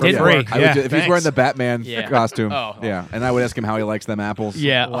probably that do if it it for didn't free. work. I would if he's wearing the Batman Yeah. costume. Oh. Yeah, and I would ask him how he likes them apples.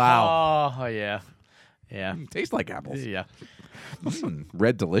 Yeah. Wow. Oh, yeah. Yeah. Tastes like apples. Yeah.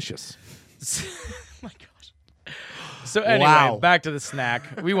 Red delicious. Oh my gosh. So anyway, Wow. back to the snack.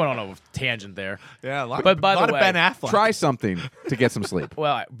 We went on a tangent there. Yeah, But by lot the of way, Ben Affleck. Try something to get some sleep.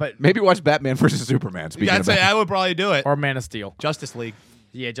 Well, but Maybe watch Batman versus Superman. Speaking I'd of say Batman. I would probably do it. or Man of Steel. Justice League.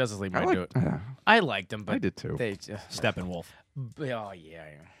 Yeah, Justice League might like- do it. I liked them, but I did too. They just, Steppenwolf. oh yeah.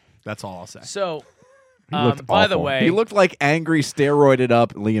 That's all I'll say. So, He looked by the awful. way, he looked like angry, steroided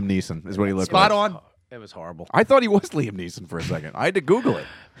up Liam Neeson. Is what he looked Spot like. on. it was horrible. I thought he was Liam Neeson for a second. I had to Google it.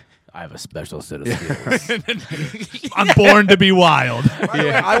 I have a special set of skills. I'm born to be wild.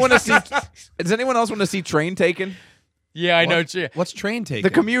 I want to see. Does anyone else want to see Train Taken? yeah, I know. What's Train Taken? The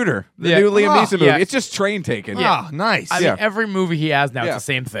Commuter, the Yeah. new Liam Oh, Neeson movie. yeah. It's just Train Taken. Ah, nice. I Yeah. mean, every movie he has now, Yeah. it's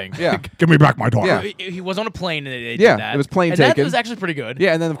the same thing. Yeah. Give me back my daughter. Yeah. He was on a plane and they Yeah, did that. it was Plane and Taken. That was actually pretty good.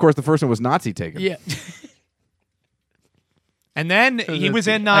 Yeah, and then of course the first one was Nazi Taken. Yeah. And then he was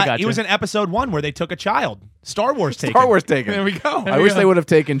in I gotcha. episode 1 where they took a child. Star Wars Taken. Star Wars Taken. There we go. I wish they would have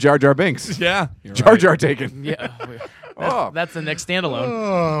taken Jar Jar Binks. Yeah. Jar Jar Taken. Yeah. Oh. That's the next standalone.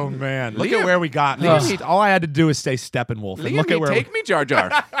 Oh man! Look Liam- at where we got. All I had to do is say Steppenwolf. And Liam, look at where take me, Jar Jar.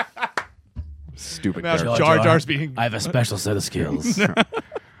 Stupid Now character. Jar Jar's being. I have a special set of skills.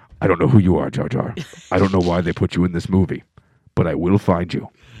 I don't know who you are, Jar Jar. I don't know why they put you in this movie, but I will find you,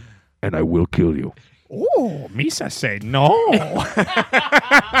 and I will kill you. Oh, Misa say no.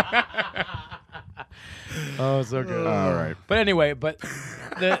 Oh, so good. All right. But anyway,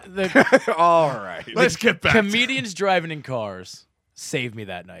 the All right. Let's get back. comedians driving in cars saved me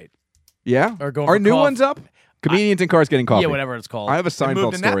that night. Yeah? Or going Are for new coffee. ones up? Comedians in Cars Getting Coffee. Yeah, whatever it's called. I have a Seinfeld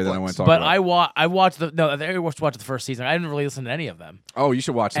moved to story that I Netflix. want to talk but about. I watched the first season. I didn't really listen to any of them. Oh, you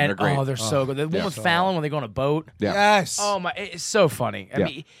should watch them. And They're great. oh, they're so good. The one Yeah. with Fallon when they go on a boat. Yeah. Yes. Oh my, it's so funny. I Yeah.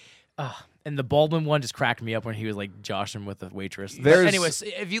 mean, and the Baldwin one just cracked me up when he was like joshing with the waitress. But There's- anyways,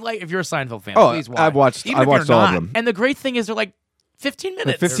 if you're a Seinfeld fan, Oh, please watch. I've watched Even if all of you're not. them. And the great thing is they're like 15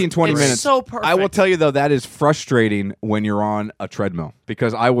 minutes. 15, 20 It's minutes. so perfect. I will tell you, though, that is frustrating when you're on a treadmill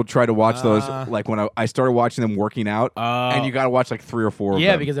because I will try to watch those like when I started watching them working out, and you got to watch like 3 or 4 of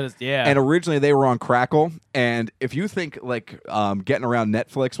Yeah, them. because it is. Yeah. And originally they were on Crackle, and if you think like getting around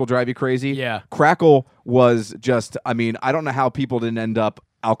Netflix will drive you crazy, Yeah. Crackle was just. I mean, I don't know how people didn't end up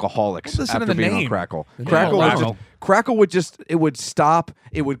alcoholics Well, listen to after the being on name. Crackle. The name Crackle was Crackle. just. Crackle would just it would stop.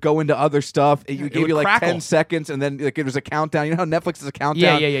 It would go into other stuff. It would give would you like crackle. 10 seconds, and then like it was a countdown. You know how Netflix is a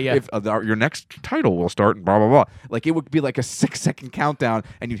countdown. Yeah. If your next title will start, and blah blah blah. Like it would be like a 6-second countdown,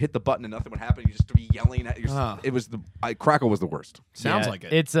 and you'd hit the button, and nothing would happen. You just be yelling at your. It was Crackle was the worst. Sounds Yeah, like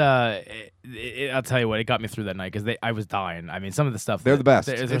it. It's I'll tell you what, it got me through that night because I was dying. I mean, some of the stuff They're the best.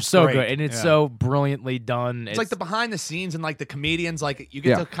 They're It's so great. good, and it's Yeah. so brilliantly done. It's like the behind the scenes and like the comedians, like you get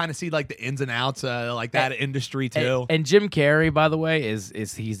Yeah. to kind of see like the ins and outs, like that industry too. and Jim Carrey, by the way, is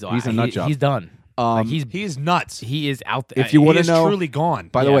he's a nut job. He's done. Like, He's nuts. he is out there. If you He want to is know, truly gone.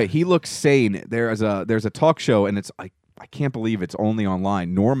 By the Yeah. way, he looks sane. There's a talk show, and it's I can't believe it's only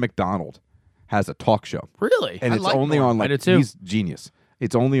online. Norm Macdonald has a talk show, really, and I it's like only Norm. on like I do too. he's genius.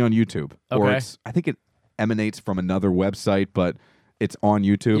 It's only on YouTube, or Okay. I think it emanates from another website, but it's on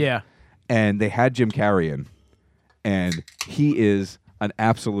YouTube. yeah. And they had Jim Carrey in, and he is an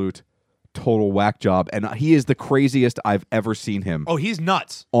absolute total whack job, and he is the craziest I've ever seen him. Oh, he's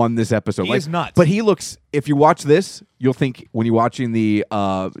nuts. On this episode. He is nuts. But he looks, if you watch this, you'll think, when you're watching the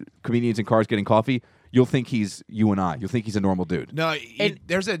Comedians in Cars Getting Coffee, you'll think he's you and I. You'll think he's a normal dude. No,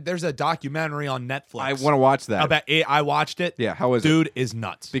 there's a documentary on Netflix. I want to watch that. about it. I watched it. Yeah, how is it? Dude is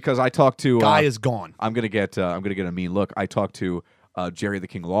nuts. Because I talked to... Guy is gone. I'm going to get a mean look. I talked to Jerry the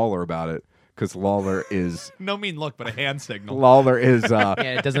King Lawler about it, because Lawler is... No mean look, but a hand signal. Lawler is... Yeah,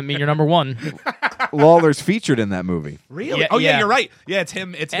 it doesn't mean you're number one. Lawler's featured in that movie Really? Yeah, Oh yeah, yeah. you're right. Yeah, it's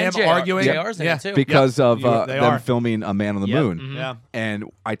him. It's And him JR. arguing. JR's in it, too. because of They them are. filming A Man on the Yep. Moon. Mhm. Yeah. And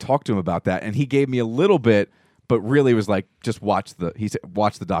I talked to him about that, and he gave me a little bit, but really was like, just watch the. He said,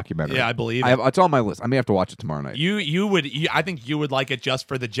 watch the documentary. Yeah, I believe I it. have, it's on my list. I may have to watch it tomorrow night. You would. I think you would like it just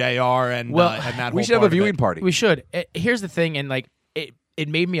for the JR and Well, and that. we whole should have a part of viewing it. party. We should. Here's the thing, and like it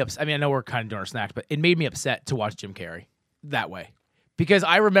made me upset. I mean, I know we're kind of doing our snacks, but it made me upset to watch Jim Carrey that way because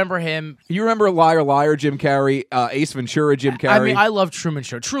I remember him. You remember Liar Liar, Jim Carrey, Ace Ventura, Jim Carrey? I mean, I love Truman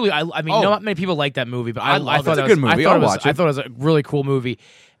Show. Truly, I mean, Oh. not many people like that movie, but I love thought it. it It's a was good movie. I thought I'll it was, watch it. I thought it was a really cool movie.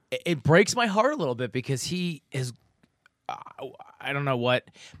 It breaks my heart a little bit because he is. I don't know what,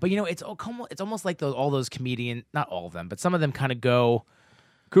 but it's almost like all those comedian, not all of them, but some of them kind of go.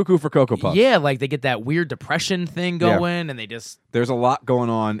 Cuckoo for Cocoa Puffs. Yeah, like they get that weird depression thing going, and they just. There's a lot going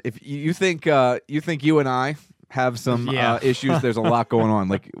on. If you think you and I have some Yeah. issues, there's a lot going on.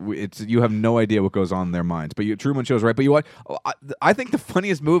 Like you have no idea what goes on in their minds. But Truman Show's right. But you watch. I think the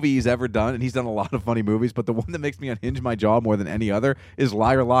funniest movie he's ever done, and he's done a lot of funny movies, but the one that makes me unhinge my jaw more than any other is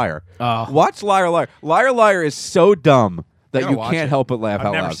Liar Liar. Watch Liar Liar. Liar Liar is so dumb that Gotta you watch can't it. help but laugh I've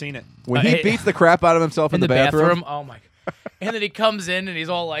out never loud. seen it. When he beats the crap out of himself in the bathroom. Oh my! And then he comes in and he's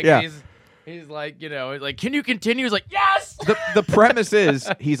all like, Yeah. he's like, like, can you continue? He's like, yes. The premise is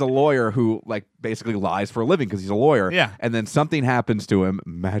he's a lawyer who like basically lies for a living because he's a lawyer. Yeah. And then something happens to him,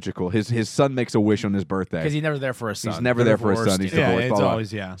 magical. His son makes a wish on his birthday. Because he's never there for his son. He's never there for his son. He's Yeah, divorced. it's blah, blah.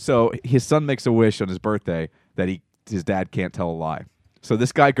 always- yeah. So his son makes a wish on his birthday that his dad can't tell a lie. So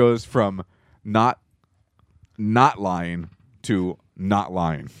this guy goes from not lying to not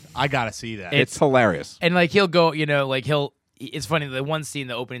lying. I gotta see that. It's hilarious. And like he'll go, it's funny. The one scene,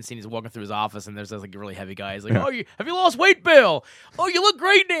 the opening scene, he's walking through his office, and there's this like really heavy guy. He's like, Yeah. "Oh, have you lost weight, Bill? Oh, you look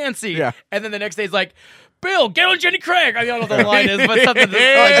great, Nancy." Yeah. And then the next day, he's like, "Bill, get on Jenny Craig." I don't know what the line is, but something like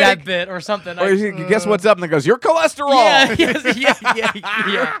that bit or something. Or guess what's up? And it goes, your cholesterol. Yeah.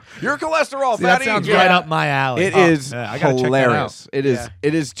 Your cholesterol, See, that fatty. sounds Yeah. right up my alley. It is yeah, I gotta check that hilarious. out. It is.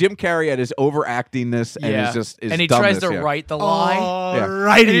 It is Jim Carrey at his overactingness and Yeah. his just his and he tries to dumbness, yeah. write the lie. Yeah.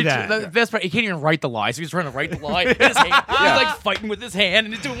 Alrighty And then. the best part, he can't even write the lie, so he's trying to write the lie. With his hand. He's like fighting with his hand,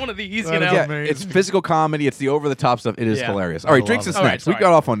 and he's doing one of these, you know. Yeah, it's physical comedy. It's the over-the-top stuff. It is Yeah. hilarious. All right, I drinks love and it. snacks. All We right,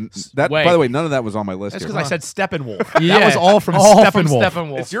 got off on that. Wait. By the way, none of that was on my list. That's here. because I said Steppenwolf. Yeah. That was all from All Steppenwolf. from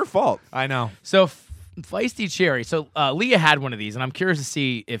Steppenwolf. It's your fault. I know. So feisty cherry. So Leah had one of these, and I'm curious to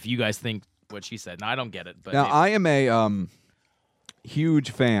see if you guys think what she said. Now I don't get it, but Now maybe. I am a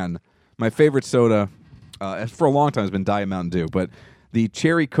huge fan. My favorite soda for a long time has been Diet Mountain Dew, but the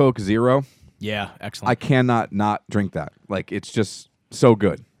Cherry Coke Zero, yeah, excellent. I cannot not drink that. Like it's just so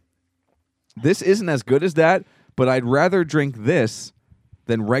good. This isn't as good as that, but I'd rather drink this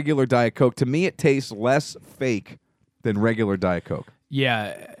than regular Diet Coke. To me, it tastes less fake than regular Diet Coke.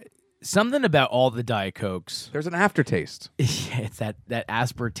 yeah, something about all the Diet Cokes. There's an aftertaste. Yeah, it's that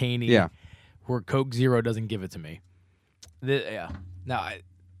aspartame. Yeah. Where Coke Zero doesn't give it to me. Now,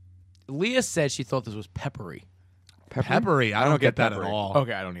 Leah said she thought this was peppery. Peppery. I don't get that peppery. at all.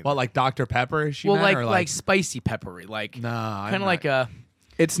 Okay, I don't either. What, like Dr. Pepper? Is she Well, meant, like or like spicy peppery, like Nah, kind of like a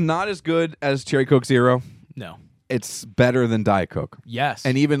It's not as good as Cherry Coke Zero. no. It's better than Diet Coke. Yes,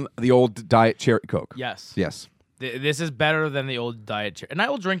 And even the old Diet Cherry Coke. yes, Yes. This is better than the old diet cherry. And I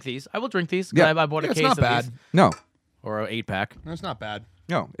will drink these. I will drink these. Yeah. I bought a it's case not of bad. these. No. Or an 8-pack. That's not bad.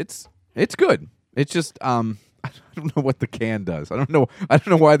 No. It's good. It's just I don't know what the can does. I don't know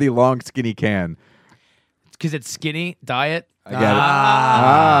why the long skinny can. Because it's skinny diet. I get it.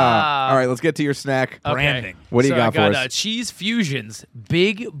 All right, let's get to your snack. Okay. Branding. What do you So got I for got us? Cheese Fusions,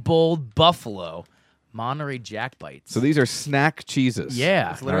 Big Bold Buffalo, Monterey Jack Bites. So these are snack cheeses.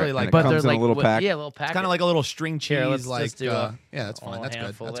 yeah. It's literally All like- and it but comes they're in like a little what- pack. Yeah, a little pack. It's kind of like a little string cheese. Here, let's like just do yeah, that's a fine. little That's good.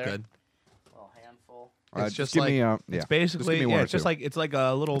 handful That's there. good. a little handful. It's just just give like me yeah. it's Just basically give me one yeah. or It's just two. like it's like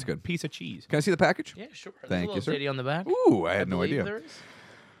a little good. piece of cheese. Can I see the package? Yeah, sure. There's Thank a you, little sir. ditty on the back. Ooh, I had no believe idea. there is.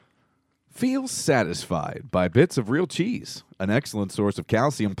 Feel satisfied by bits of real cheese, an excellent source of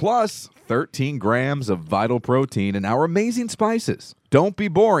calcium, plus 13 grams of vital protein and our amazing spices. Don't be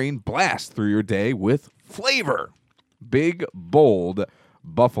boring. Blast through your day with flavor. Big, bold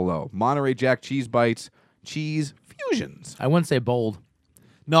Buffalo. Monterey Jack Cheese Bites. Cheese Fusions. I wouldn't say bold.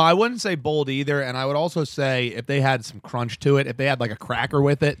 No, I wouldn't say bold either, and I would also say if they had some crunch to it, if they had like a cracker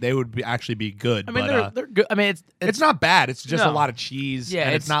with it, they would actually be good. I mean, but, they're good. I mean, it's not bad. It's just a No. lot of cheese. Yeah, and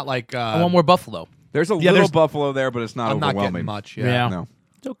it's it's- not like I want more buffalo. There's a Yeah, little there's- buffalo there, but it's not I'm not overwhelming. getting much. Yeah. Yeah, No.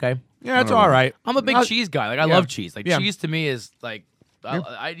 It's okay. yeah, it's all right. I'm a big Not- cheese guy. Like I yeah. love cheese. Like Yeah. cheese to me is like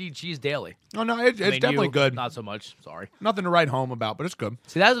I eat cheese daily. Oh no, it's I mean, definitely you, good. Not so much. Sorry. Nothing to write home about, but it's good.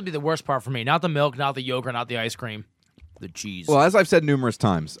 See, that would be the worst part for me. Not the milk, not the yogurt, not the ice cream. the cheese. Well, as I've said numerous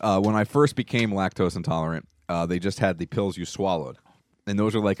times, when I first became lactose intolerant, they just had the pills you swallowed, and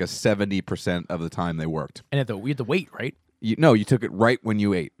those are like a 70% of the time they worked. and we had to wait, right? You took it right when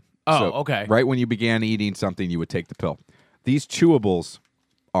you ate. Oh, So, okay. Right when you began eating something, you would take the pill. These chewables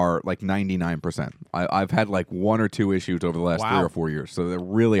are like 99%. I've had like 1 or 2 issues over the last 3 or 4 years, so they're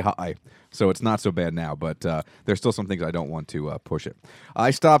really high. So it's not so bad now, but there's still some things I don't want to push it.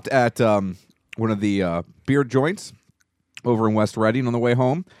 I stopped at one of the beer joints over in West Reading on the way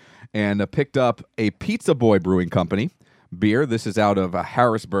home and picked up a Pizza Boy Brewing Company beer. This is out of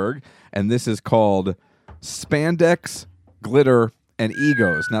Harrisburg, and this is called Spandex, Glitter, and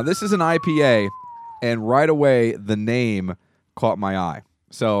Egos. Now, this is an IPA, and right away, the name caught my eye.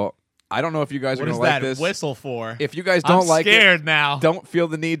 So I don't know if you guys are going to like this. What is that whistle for? If you guys don't like it, scared now. don't feel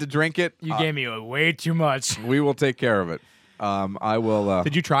the need to drink it. You gave me way too much. We will take care of it. I will.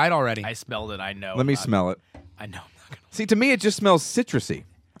 Did you try it already? I smelled it. I know. Let me smell it. I know. I'm not gonna. See, to me, it just smells citrusy.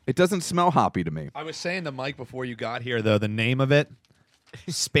 It doesn't smell hoppy to me. I was saying to Mike before you got here, though, the name of it,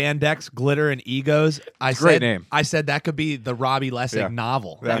 Spandex, Glitter, and Egos. Great name. I said that could be the Robbie Lessig Yeah.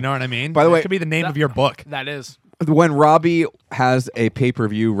 novel. Yeah. You know what I mean? By the way- it could be the name of your book. That is. When Robbie has a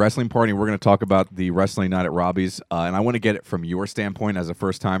pay-per-view wrestling party, we're going to talk about the wrestling night at Robbie's, and I want to get it from your standpoint as a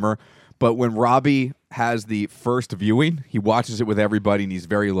first-timer. But when Robbie has the first viewing, he watches it with everybody, and he's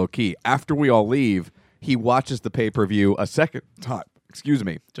very low-key. After we all leave, he watches the pay-per-view a second time. Excuse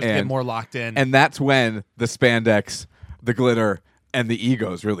me. Just to get more locked in. And that's when the spandex, the glitter, and the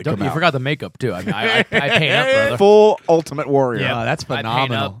egos really come You out. forgot the makeup too. I mean, I paint up, brother. Full Ultimate Warrior. Yeah, that's I paint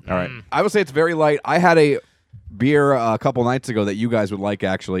phenomenal. up. All right. I would say it's very light. I had a beer a couple nights ago that you guys would like,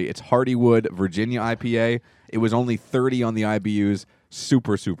 actually. It's Hardywood Virginia IPA. It was only 30 on the IBUs.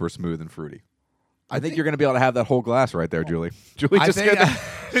 Super, super smooth and fruity. I think you're going to be able to have that whole glass right there, Julie. Julie I just think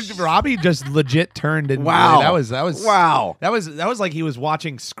scared the... Robbie just legit turned and Wow. that was Wow. That was like he was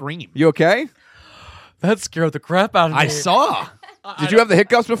watching Scream. You okay? That scared the crap out of me. I saw. Did you have the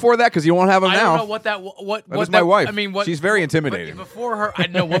hiccups before that? Because you won't have them I now. don't know what that. What That was my wife. I mean, what? She's very intimidating. Before her, I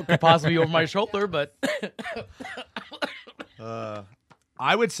know what could possibly be over my shoulder, but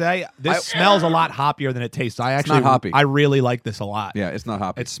I would say this smells a lot hoppier than it tastes. I actually not hoppy. I really like this a lot. Yeah, it's not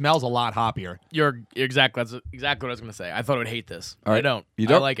hoppy. It smells a lot hoppier. you're exactly. That's exactly what I was going to say. I thought I would hate this. All right. I don't. You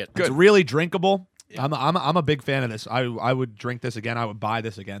don't? I like it. It's really drinkable. I'm a big fan of this. I would drink this again. I would buy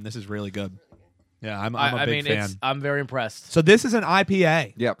this again. This is really good. Yeah, I'm a big fan. I'm very impressed. So this is an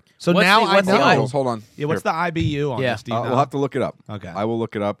IPA. Yep. So What's now the- I what's the know. IBU? Hold on. Yeah, what's Here. the IBU on Yeah. this? Do you know? We'll have to look it up. Okay. I will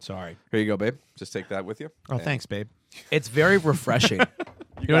look it up. Sorry. Here you go, babe. Just take that with you. Oh, thanks, babe. It's very refreshing.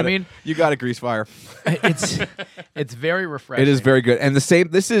 You know what I mean? You got it, Grease Fire. It's very refreshing. It is very good. And the same,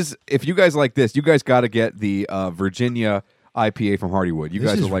 this is, if you guys like this, you guys got to get the Virginia IPA from Hardywood. You This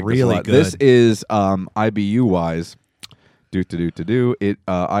guys is will like really this a lot. This good. is IBU-wise,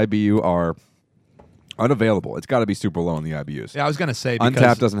 IBU are unavailable. It's got to be super low on the IBUs. Yeah, I was gonna say because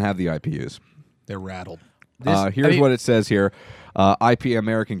Untapped doesn't have the IPUs. they're rattled. Here's what it says here. IPA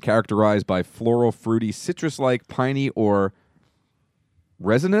American characterized by floral, fruity, citrus-like, piney, or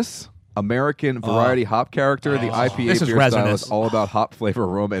resinous American variety hop character. The IPA This is beer style resinous. is all about hop flavor,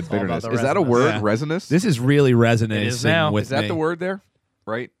 aroma, and all about bitterness. the Is that a resinous. word, Yeah. resinous? This is really resonating is now. with Is that me. the word there?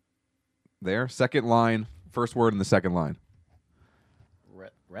 Right there? Second line, first word in the second line.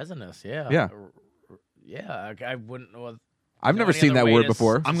 resinous. Yeah. Yeah. Yeah. I wouldn't know. I've know never any seen other that way word to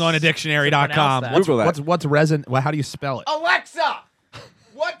before. I'm going to pronounce dictionary.com. that. Google that. What's resin? Well, how do you spell it? Alexa,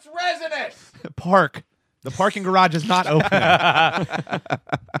 what's resinous? Park. The parking garage is not open.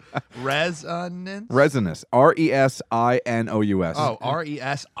 Resonance. Resinous. R-E-S-I-N-O-U-S. Oh,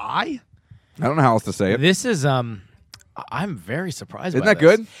 R-E-S-I. I don't know how else to say it. This is I'm very surprised. Isn't by that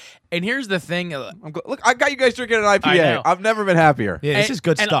this. good? And here's the thing. Look, I got you guys drinking an I IPA. know. I've never been happier. Yeah, this and- is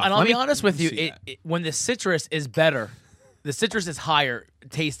good and, stuff. And I'll Let be me honest with you, see that. when the citrus is better, the citrus is higher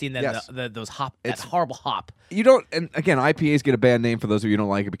tasting than Yes. those hop. That It's- horrible hop. You don't, and again, IPAs get a bad name for those of you who don't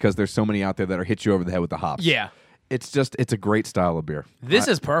like it because there's so many out there that are hit you over the head with the hops. Yeah. It's a great style of beer. This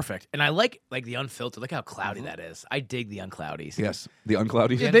is perfect, and I like the unfiltered. Look how cloudy that is. I dig the uncloudies. Yes, the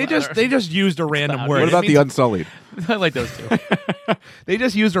uncloudy. Yeah, They just used a random Cloud. word. What It about the means- unsullied? I like those two. They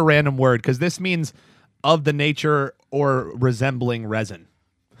just used a random word because this means of the nature or resembling resin.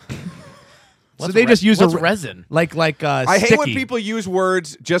 So What's they just used what's a resin. like I hate when sticky. people use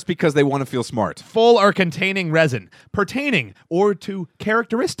words just because they want to feel smart. full or containing resin, pertaining or to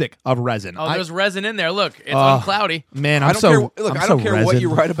characteristic of resin. Oh, there's resin in there. Look, it's uncloudy. Man, I I'm don't so care. Look, I'm I so don't care what resin.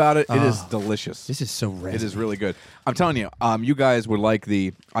 you write about it. It is delicious. This is so resin. It is really good. I'm telling you, you guys would like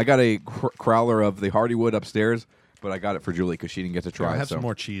the. I got a crowler of the Hardywood upstairs. but I got it for Julie because she didn't get to try I'll it. have so some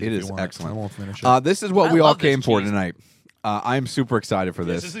more cheese. It if is you want. excellent. I won't finish it. This is what I we all love this came for cheese. tonight. I'm super excited for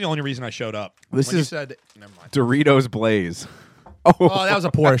This this. is the only reason I showed up. This When you is- said, never mind. Doritos Blaze. Oh, that was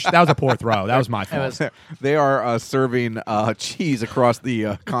a poor. That was a poor throw. That was my fault. They are serving cheese across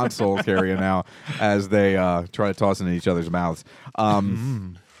the console area now as they try to toss it in each other's mouths.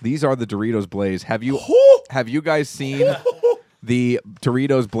 These are the Doritos Blaze. Have you guys seen the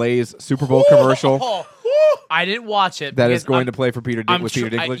Doritos Blaze Super Bowl commercial I didn't watch it. that because is going I'm- to play for Peter with Peter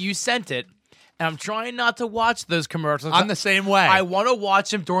Dinklage? you sent it, and I'm trying not to watch those commercials. I'm the same way. I want to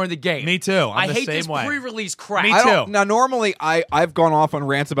watch them during the game. Me too. I'm I the hate same this way. pre-release crap. Me I don't- too. Now, normally, I've gone off on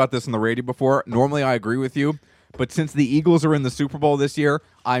rants about this on the radio before. Normally, I agree with you. But since the Eagles are in the Super Bowl this year,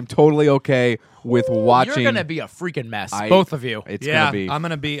 I'm totally okay with watching. You're gonna be a freaking mess, I- both of you. It's yeah, gonna be. I'm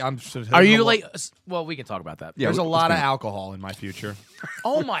gonna be. I'm. Are you like? Well, we can talk about that. Yeah, There's a it's lot of gonna- alcohol in my future.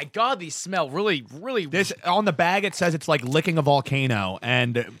 Oh my god, these smell really, really. This on the bag it says it's like licking a volcano,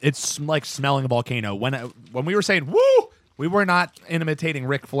 and it's like smelling a volcano. When we were saying woo, we were not imitating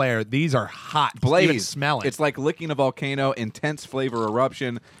Ric Flair. These are hot. Blaze. Even smelling. It's like licking a volcano, intense flavor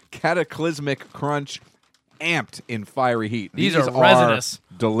eruption, cataclysmic crunch, amped in fiery heat. These are resinous.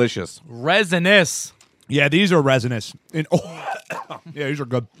 Delicious. resinous. yeah, these are resinous. And, yeah, these are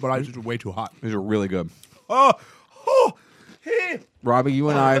good, but these are way too hot. These are really good. Oh, hey. Robbie, you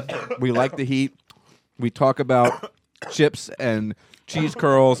and I, we like the heat. We talk about chips and cheese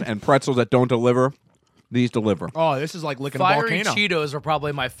curls and pretzels that don't deliver. These deliver. Oh, this is like licking a Fiery volcano. Cheetos are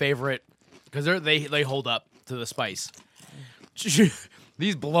probably my favorite because they hold up to the spice.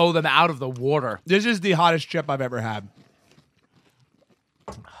 These blow them out of the water. This is the hottest chip I've ever had.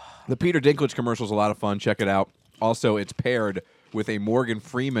 The Peter Dinklage commercial is a lot of fun. Check it out. Also, it's paired with a Morgan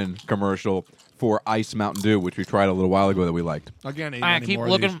Freeman commercial for Ice Mountain Dew, which we tried a little while ago that we liked. Again, I keep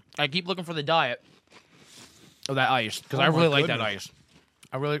looking. I keep looking for the diet of that ice because I Oh, my really like that goodness. ice.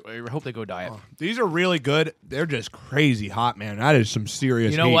 I hope they go diet. These are really good. They're just crazy hot, man. That is some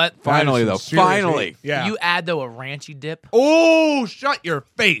serious. You know heat. what? That is Finally, some though. serious Finally. heat. Yeah. You add though a ranchy dip. Oh, shut your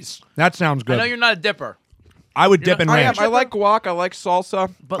face. That sounds I good. know you're not a dipper, I would dip in I am. ranch. I like guac. I like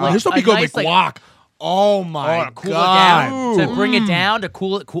salsa. but like This will be a good nice, with like, guac. Oh my to cool god! it down, to bring it down, to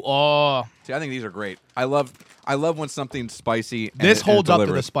cool it. Oh, See, I think these are great. I love when something's spicy. And This it holds up to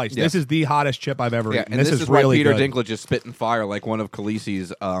delivers. the spice. Yes. This is the hottest chip I've ever Yeah, eaten. and this is why really Peter good. Dinklage is spitting fire like one of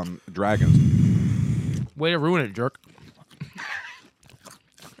Khaleesi's dragons. way to ruin it, jerk.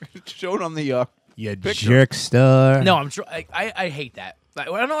 It's shown on the You picture. jerkster. No, I'm sure. I hate that. I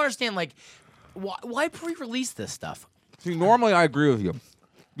don't understand. Like, why pre-release this stuff? See, normally I agree with you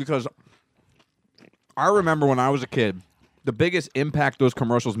because I remember when I was a kid, the biggest impact those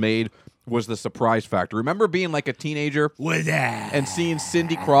commercials made was the surprise factor. Remember being like a teenager What's that? and seeing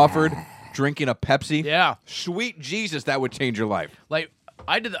Cindy Crawford drinking a Pepsi? Yeah, Sweet Jesus, that would change your life. like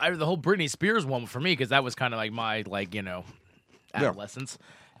I did the whole Britney Spears one for me because that was kind of like my adolescence.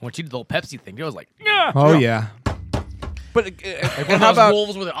 When she did the whole Pepsi thing, it was like, yeah. Oh yeah. But One and of how those about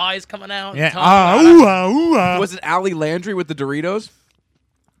wolves with their eyes coming out. Yeah. tongue. was it Allie Landry with the Doritos?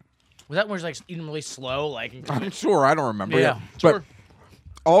 Was that when she's like eating really slow? Like, I'm sure. I don't remember. yeah, But sure.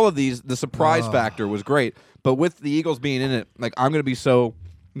 all of these, the surprise factor was great. But with the Eagles being in it, like I'm going to be so.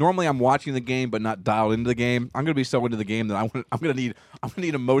 Normally, I'm watching the game, but not dialed into the game. I'm going to be so into the game that I'm going to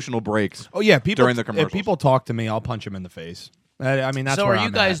need emotional breaks. Oh yeah. People during the commercials. If people talk to me, I'll punch them in the face. I mean, that's So where are you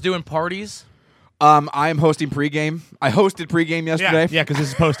I'm guys at. doing parties? I am hosting pregame. I hosted pregame yesterday. Yeah, because this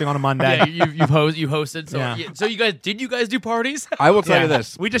is posting on a Monday. Yeah, you hosted. So Yeah. so did you guys do parties? I will tell Yeah. you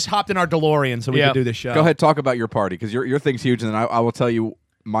this. We just hopped in our DeLorean so we Yeah. could do the show. Go ahead, talk about your party because your thing's huge, and then I will tell you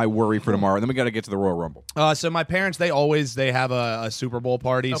my worry for tomorrow. And then we got to get to the Royal Rumble. So my parents, they have a Super Bowl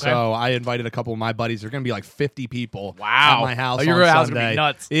party. Okay. So I invited a couple of my buddies. They're going to be like 50 people Wow. at my house Oh, your on house is gonna Sunday. be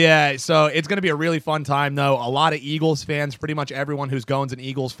nuts. Yeah, so it's going to be a really fun time, though. A lot of Eagles fans. Pretty much everyone who's going's an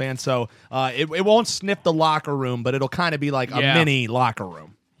Eagles fan. So it won't sniff the locker room, but it'll kind of be like a Yeah. mini locker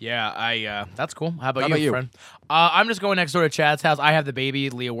room. Yeah, that's cool. How about How about you? friend? I'm just going next door to Chad's house. I have the baby.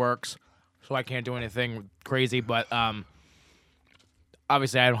 Leah works, so I can't do anything crazy. But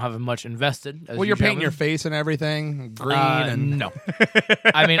obviously, I don't have much invested. As Well, you you're painting your gentlemen. face and everything green. and no.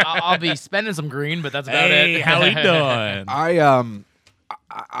 I mean, I'll be spending some green, but that's about Hey, it. how we doing?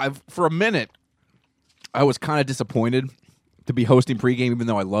 I've for a minute, I was kind of disappointed to be hosting pregame, even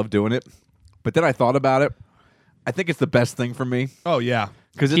though I love doing it. But then I thought about it. I think it's the best thing for me Oh yeah.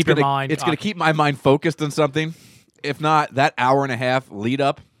 because Keep your mind it's gonna occupied. keep my mind focused on something. If not, that hour and a half lead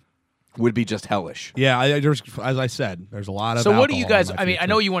up would be just hellish. Yeah, there's, as I said, there's a lot of. So what do you alcohol in guys? my I mean, I future.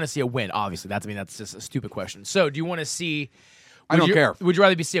 know you want to see a win. Obviously, that's just a stupid question. So do you want to see? I don't care. Would you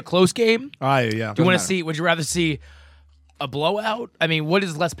rather see a close game? Yeah. Do you want to matter. see? Would you rather see a blowout? I mean, what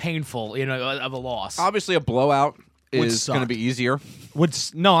is less painful, of a loss? Obviously, a blowout Would is going to suck. be easier.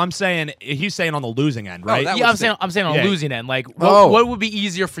 No, I'm saying he's saying on the losing end, right? that Yeah, would I'm saying on Yeah. the losing end. Like, Oh. what would be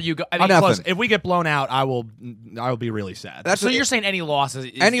easier for you? I mean, Nothing. Plus, if we get blown out, I will be really sad. That's so you're saying any loss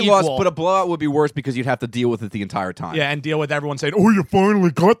is any equal. loss, but a blowout would be worse because you'd have to deal with it the entire time. yeah, and deal with everyone saying, "Oh, you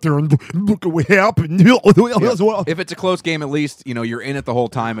finally got there, and look at what happened." As well. If it's a close game, at least you're in it the whole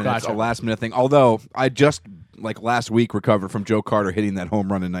time, and it's a Gotcha. last minute thing. Although I just last week recovered from Joe Carter hitting that home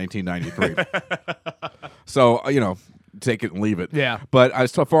run in 1993, so take it and leave it. Yeah. But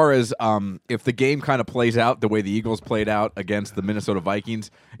as far as if the game kind of plays out the way the Eagles played out against the Minnesota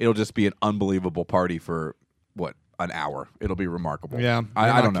Vikings, it'll just be an unbelievable party for an hour. It'll be remarkable. Yeah, I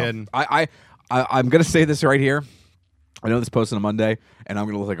you're don't not know. kidding. I'm gonna say this right here. I know this posted on Monday, and I'm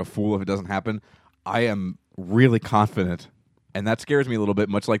gonna look like a fool if it doesn't happen. I am really confident, and that scares me a little bit,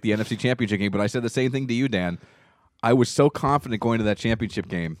 much like the NFC Championship game. But I said the same thing to you, Dan. I was so confident going to that championship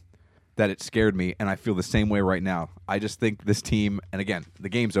game that it scared me, and I feel the same way right now. I just think this team, and again, the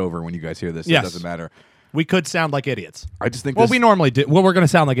game's over when you guys hear this. Yes. It doesn't matter. We could sound like idiots. I just think Well, this, we normally do. Well, we're going to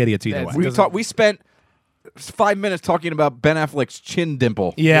sound like idiots either way. we spent 5 minutes talking about Ben Affleck's chin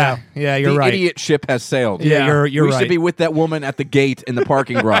dimple. Yeah, you're the right. idiot ship has sailed. Yeah, you're we right. should be with that woman at the gate in the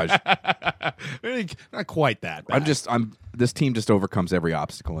parking garage. Not quite that bad. This team just overcomes every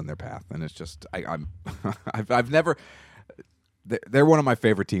obstacle in their path, and it's just I've never. They're one of my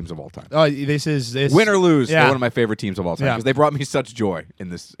favorite teams of all time. Oh, this is Win or lose, Yeah. they're one of my favorite teams of all time Yeah. because they brought me such joy in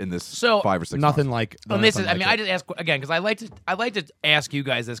this So, 5 or 6 nothing months. like. And this is, nothing like I it. just ask again because I like to ask you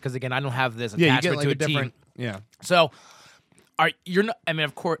guys this because again I don't have this Yeah, you attachment get like to a a different. team. Yeah. So, you're not? I mean,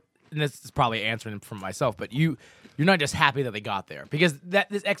 of course, and this is probably answering from myself, but you're not just happy that they got there because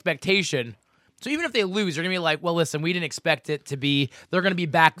this expectation. So even if they lose, you're gonna be like, well, listen, we didn't expect it to be. They're gonna be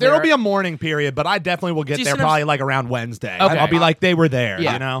back there. There'll be a mourning period, but I definitely will get Do you there see what I'm probably like around Wednesday. Okay. I'll be like, they were there,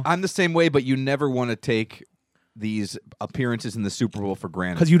 Yeah. you know? I'm the same way, but you never want to take these appearances in the Super Bowl for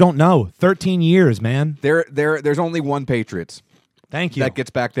granted. Because you don't know. 13 years, man. There's only one Patriots Thank you. that gets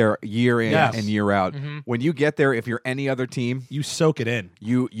back there year in Yes. and year out. When you get there, if you're any other team, You soak it in.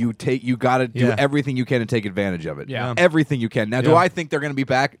 you got to do Yeah. everything you can to take advantage of it. Yeah. Everything you can. Now, do Yeah. I think they're going to be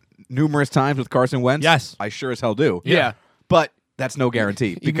back numerous times with Carson Wentz? Yes. I sure as hell do. Yeah. But that's no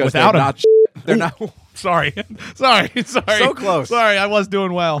guarantee because without they're him. not. They're not Sorry. sorry. So close. Sorry, I was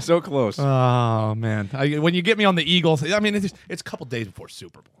doing well. so close. Oh, man. When you get me on the Eagles, I mean, it's a couple days before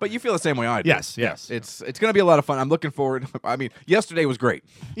Super Bowl. But you feel the same way I do. Yes, yes. It's going to be a lot of fun. I'm looking forward. I mean, yesterday was great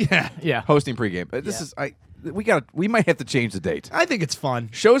Yeah. Yeah. hosting pregame. But this is we might have to change the date. I think it's fun.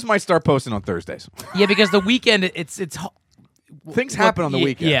 Shows might start posting on Thursdays. Yeah, because the weekend it's Things happen on the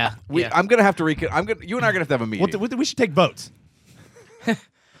weekend. yeah, yeah. I'm gonna have to you and I are gonna have a meeting. We should take votes.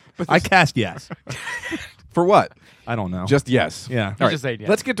 I cast yes. For what? I don't know. Just yes. Yeah. All right. just saying yes.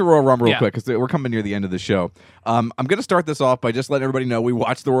 Let's get to Royal Rumble real Yeah. quick because we're coming near the end of the show. I'm going to start this off by just letting everybody know we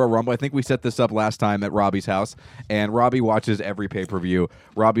watched the Royal Rumble. I think we set this up last time at Robbie's house, and Robbie watches every pay-per-view.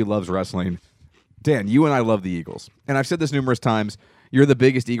 Robbie loves wrestling. Dan, you and I love the Eagles, and I've said this numerous times. You're the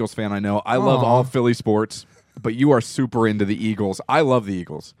biggest Eagles fan I know. I love all Philly sports, but you are super into the Eagles. I love the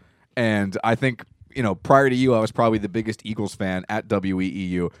Eagles, and I think prior to you, I was probably the biggest Eagles fan at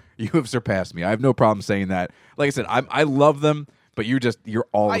WEEU. You have surpassed me. I have no problem saying that. Like I said, I love them, but you're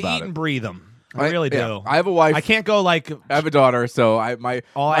all I about eat it. and breathe them. I really do. yeah. I have a wife. I can't go like I have a daughter, so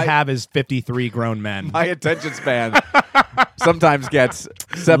all I have is 53 grown men. my attention span sometimes gets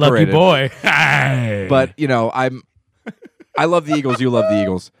separated. lucky boy. But I love the Eagles. You love the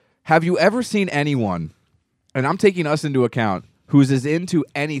Eagles. Have you ever seen anyone, and I'm taking us into account, who's as into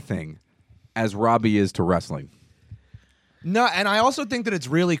anything as Robbie is to wrestling? No, and I also think that it's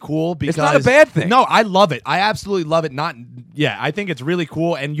really cool because not a bad thing. No, I love it. I absolutely love it. I think it's really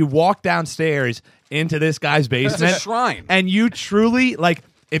cool. And you walk downstairs into this guy's basement, shrine. and you truly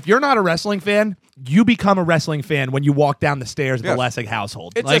if you're not a wrestling fan, you become a wrestling fan when you walk down the stairs of Yes. the Lessig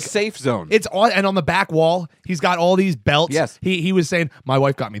household. It's a safe zone. It's all, and on the back wall, he's got all these belts. Yes. He was saying, my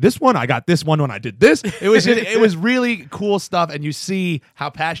wife got me this one. I got this one when I did this. It was it was really cool stuff, and you see how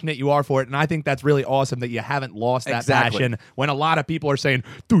passionate you are for it. And I think that's really awesome that you haven't lost that Exactly. passion when a lot of people are saying,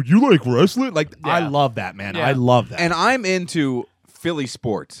 dude, you like wrestling? I Yeah. love that, man. Yeah. I love that. And I'm into Philly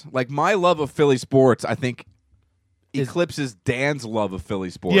sports. Like my love of Philly sports, I think eclipses Dan's love of Philly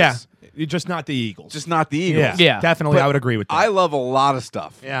sports. yeah, you're just not the Eagles. Just not the Eagles. yeah, Yeah. definitely. But I would agree with that. I love a lot of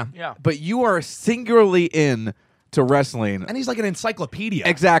stuff. yeah. Yeah. But you are singularly in to wrestling. And he's like an encyclopedia.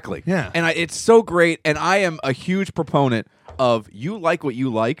 Exactly. Yeah. And it's so great. And I am a huge proponent of you like what you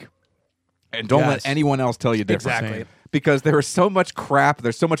like, and don't Yes. let anyone else tell you different. Exactly. because there is so much crap.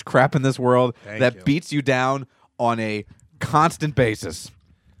 There's so much crap in this world that you. beats you down on a constant basis.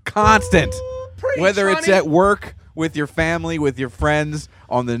 Constant. Whether it's at work, with your family, with your friends,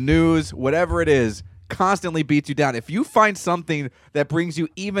 on the news, whatever it is, constantly beats you down. If you find something that brings you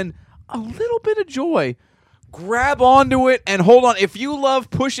even a little bit of joy, grab onto it and hold on. If you love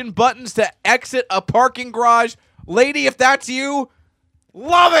pushing buttons to exit a parking garage, lady, if that's you,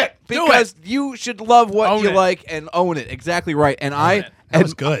 love it, because you should love what you like and own it. Exactly right. And That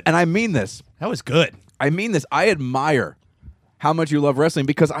was good. And I mean this. That was good. I mean this. I admire how much you love wrestling,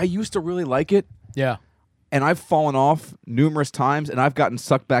 because I used to really like it. Yeah. And I've fallen off numerous times, and I've gotten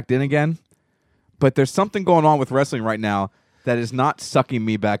sucked back in again. But there's something going on with wrestling right now that is not sucking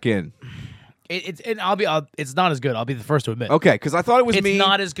me back in. It's not as good. I'll be the first to admit. Okay, because I thought it was It's me.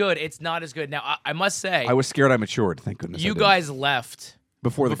 not as good. It's not as good. Now, I must say, I was scared I matured. Thank goodness. you I didn't. guys left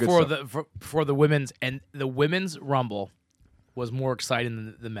before the good stuff. before the women's, and the women's Rumble was more exciting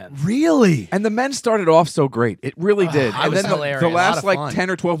than the men's. Really? And the men started off so great. It really did. it And was then the hilarious. last A lot of fun. 10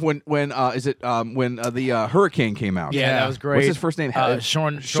 or 12 when the Hurricane came out. Yeah, that was great. What's his first name?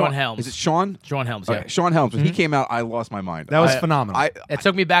 Sean Helms. Is it Sean? Sean Helms. Okay, Yeah. Sean Helms. When he came out, I lost my mind. That was phenomenal. It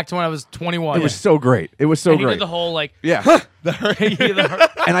took me back to when I was 21. It was so great. It was so and he great. did the whole like. Yeah. the-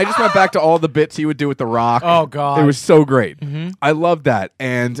 And I just went back to all the bits he would do with The Rock. Oh, God. It was so great. Mm-hmm. I loved that.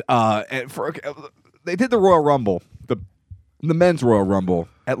 And they did the Royal Rumble, the men's Royal Rumble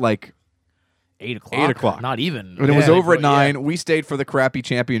at like 8 o'clock. 8 o'clock. Not even. And it was over at Yeah. 9. We stayed for the crappy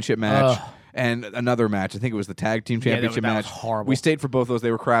championship match and another match. I think it was the tag team championship that was match. horrible. We stayed for both those.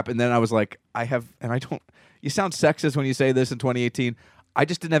 They were crap. And then I was like, you sound sexist when you say this in 2018. I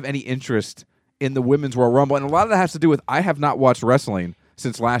just didn't have any interest in the women's Royal Rumble. And a lot of that has to do with I have not watched wrestling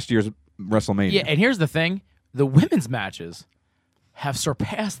since last year's WrestleMania. Yeah, and here's the thing: the women's matches have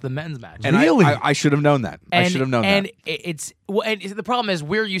surpassed the men's matches. And I should have known that. I should have known and that. And the problem is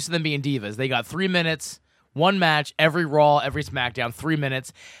we're used to them being divas. They got 3 minutes, one match, every Raw, every SmackDown, 3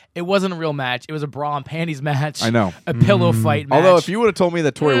 minutes. It wasn't a real match. It was a bra and panties match. I know. A pillow fight match. Although if you would have told me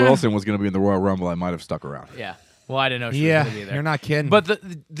that Tori Wilson was going to be in the Royal Rumble, I might have stuck around. Yeah. Well, I didn't know she was going to be there. You're not kidding. But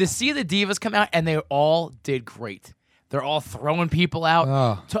the see the divas come out, and they all did great. They're all throwing people out.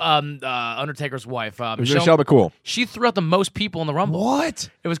 Undertaker's wife, Michelle McCool. She threw out the most people in the Rumble. What?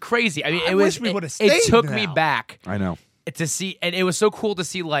 It was crazy. I mean, I it wish was. we would've It stayed took me now. back I know. to see, and it was so cool to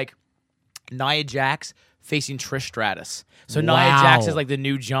see like Nia Jax facing Trish Stratus. So Nia Wow. Jax is like the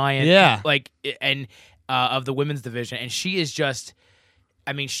new giant, Yeah. like and of the women's division, and she is just.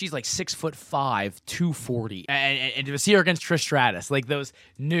 I mean, she's like 6'5", 240, and to see her against Trish Stratus, like those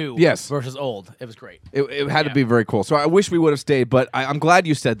new versus old, it was great. It had to be very cool. So I wish we would have stayed, but I'm glad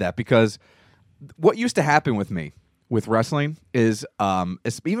you said that, because what used to happen with me with wrestling is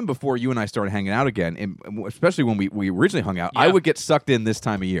even before you and I started hanging out again, and especially when we originally hung out, I would get sucked in this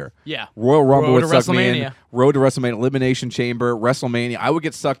time of year. Yeah. Royal Rumble Road would to suck me in. WrestleMania. Road to WrestleMania, Elimination Chamber, WrestleMania. I would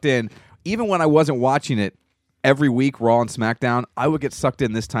get sucked in. Even when I wasn't watching it every week, Raw and SmackDown, I would get sucked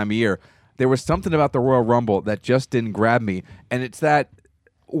in this time of year. There was something about the Royal Rumble that just didn't grab me. And it's that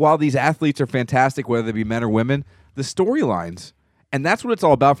while these athletes are fantastic, whether they be men or women, the storylines, and that's what it's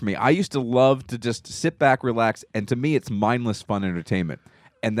all about for me. I used to love to just sit back, relax, and to me, it's mindless fun entertainment.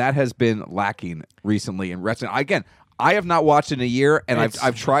 And that has been lacking recently in wrestling. Again, I have not watched in a year, and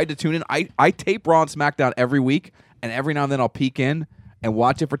I've tried to tune in. I tape Raw and SmackDown every week, and every now and then I'll peek in and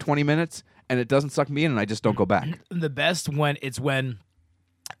watch it for 20 minutes, and it doesn't suck me in, and I just don't go back. The best when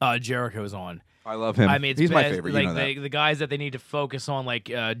Jericho's on. I love him. I mean, he's my best, favorite. Like you know that. the guys that they need to focus on, like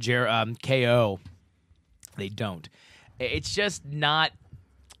KO, they don't. It's just not.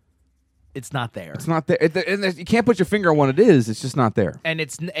 It's not there. It's not there. And you can't put your finger on what it is. It's just not there. And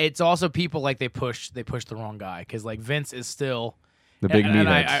it's also people like they push the wrong guy, because like Vince is still The big and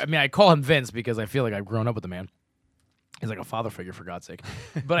meatheads. I mean, I call him Vince because I feel like I've grown up with the man. He's like a father figure, for God's sake.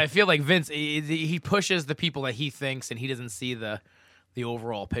 But I feel like Vince, he pushes the people that he thinks, and he doesn't see the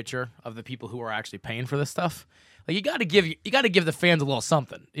overall picture of the people who are actually paying for this stuff. Like you got to give the fans a little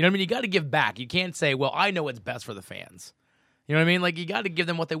something. You know what I mean? You got to give back. You can't say, "Well, I know what's best for the fans." You know what I mean? Like you got to give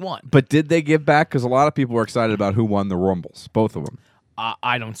them what they want. But did they give back? Because a lot of people were excited about who won the Rumbles, both of them.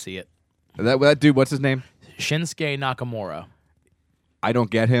 I don't see it. That dude, what's his name? Shinsuke Nakamura. I don't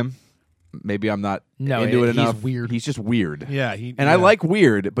get him. Maybe I'm not No, into it he's enough. weird. He's just weird. Yeah, I like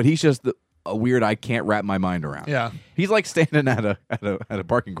weird, but he's just a weird I can't wrap my mind around. Yeah. He's like standing at a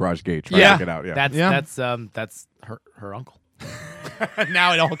parking garage gate trying to get out. Yeah. That's her uncle.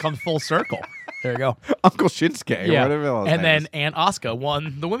 Now it all comes full circle. There you go. Uncle Shinsuke. Or whatever his And name then is. Aunt Asuka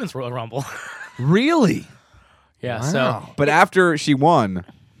won the Women's Royal Rumble. Really? Yeah. Wow. So, But after she won,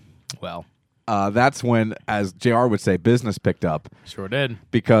 well, that's when, as JR would say, business picked up. Sure did.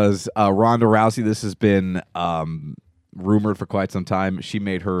 Because Ronda Rousey, this has been rumored for quite some time, she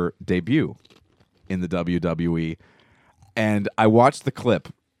made her debut in the WWE. And I watched the clip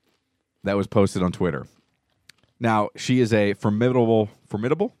that was posted on Twitter. Now, she is a formidable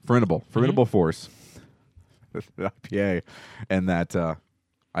force. IPA. And that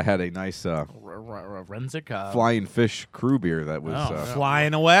I had a nice Renzik flying fish crew beer that was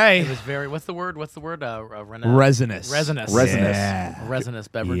flying away. It was very. What's the word? Resinous. Resinous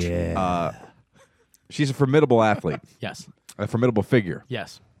beverage. Yeah. She's a formidable athlete. Yes. A formidable figure.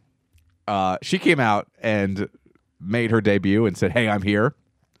 Yes. She came out and made her debut and said, "Hey, I'm here."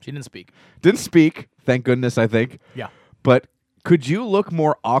 She didn't speak. Didn't speak, thank goodness, I think. Yeah. But could you look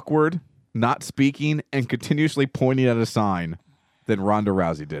more awkward not speaking and continuously pointing at a sign than Ronda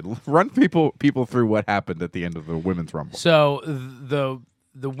Rousey did? Run people through what happened at the end of the Women's Rumble. So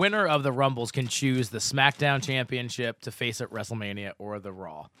the winner of the Rumbles can choose the SmackDown Championship to face at WrestleMania or the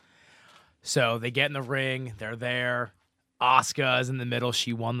Raw. So they get in the ring. They're there. Asuka is in the middle.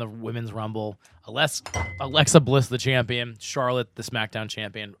 She won the Women's Rumble. Alexa Bliss, the champion. Charlotte, the SmackDown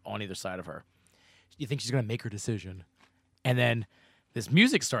champion, on either side of her. You think she's going to make her decision. And then this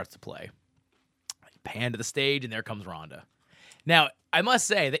music starts to play. Pan to the stage, and there comes Ronda. Now, I must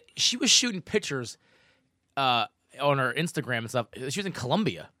say that she was shooting pictures on her Instagram and stuff. She was in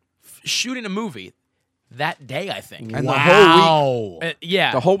Colombia shooting a movie that day, I think. And the whole week,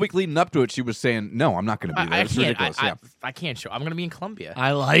 yeah. the whole week leading up to it, she was saying, "No, I'm not going to be there. It's ridiculous." I can't show. I'm going to be in Colombia.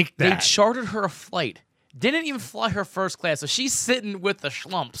 I like that. They chartered her a flight. Didn't even fly her first class. So she's sitting with the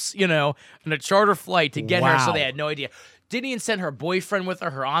schlumps, in a charter flight to get her, so they had no idea. Didn't even send her boyfriend with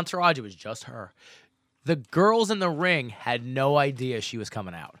her entourage. It was just her. The girls in the ring had no idea she was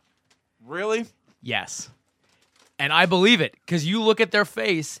coming out. Really? Yes. And I believe it, because you look at their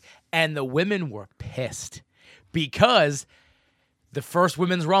face, and the women were pissed because the first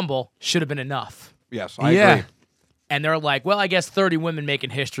Women's Rumble should have been enough. Yes, I agree. And they're like, well, I guess 30 women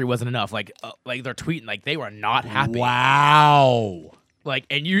making history wasn't enough. Like they're tweeting, like they were not happy. Wow.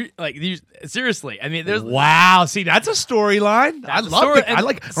 Seriously. I mean, there's wow. See, that's a storyline. I love it. I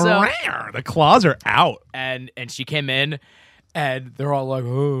like. The claws are out. And she came in, and they're all like,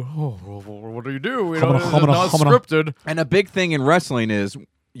 oh, what do you do? This is not scripted. And a big thing in wrestling is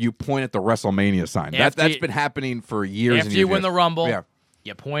you point at the WrestleMania sign. That's been happening for years. After and you years. win the Rumble,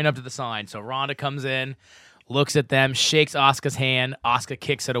 you point up to the sign. So Ronda comes in, looks at them, shakes Asuka's hand. Asuka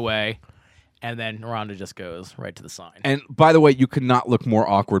kicks it away. And then Ronda just goes right to the sign. And by the way, you could not look more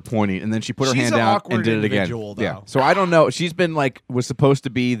awkward pointing. And then she put her hand down and did it again. Though. Yeah. So I don't know. She's been was supposed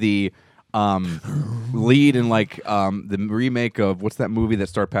to be the lead in the remake of what's that movie that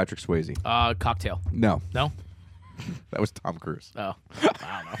starred Patrick Swayze? Cocktail. No. That was Tom Cruise. Oh,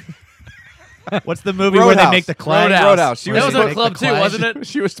 I don't know. What's the movie where they make the club? Roadhouse. That was in a club too, wasn't it?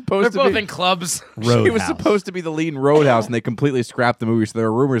 She was supposed They're to both be in clubs. She was supposed to be the lead in Roadhouse, and they completely scrapped the movie. So there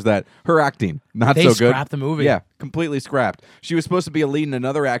are rumors that her acting not so good. They scrapped the movie. Yeah, completely scrapped. She was supposed to be a lead in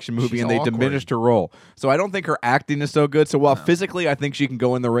another action movie, She's and they awkward. diminished her role. So I don't think her acting is so good. So while physically I think she can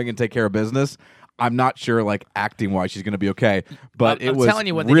go in the ring and take care of business, I'm not sure acting wise she's going to be okay. But I'm it was telling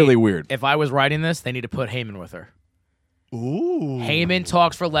you what really weird. If I was writing this, they need to put Heyman with her. Ooh. Heyman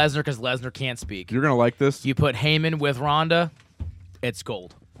talks for Lesnar because Lesnar can't speak. You're going to like this? You put Heyman with Ronda, it's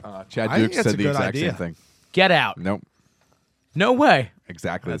gold. Chad I think Dukes that's said a the good exact idea. same thing. Get out. Nope. No way.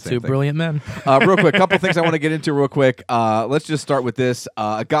 Exactly That's the same two thing. brilliant men. Real quick, couple things I want to get into real quick. Let's just start with this.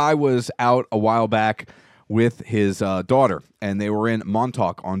 A guy was out a while back with his daughter, and they were in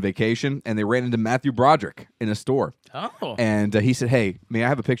Montauk on vacation, and they ran into Matthew Broderick in a store. Oh. And he said, hey, may I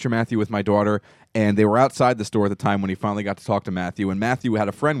have a picture, Matthew, with my daughter? And they were outside the store at the time when he finally got to talk to Matthew, and Matthew had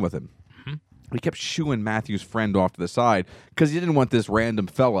a friend with him. Mm-hmm. He kept shooing Matthew's friend off to the side because he didn't want this random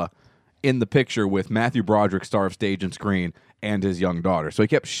fella in the picture with Matthew Broderick, star of stage and screen, and his young daughter. So he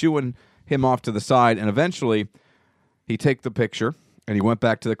kept shooing him off to the side, and eventually he took the picture, and he went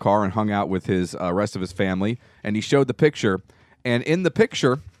back to the car and hung out with his rest of his family, and he showed the picture. And in the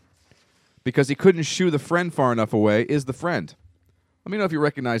picture, because he couldn't shoo the friend far enough away, is the friend. Let me know if you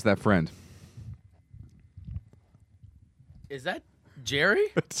recognize that friend. Is that Jerry?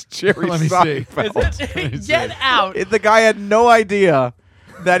 It's Jerry Let me see. Seinfeld. Get out. The guy had no idea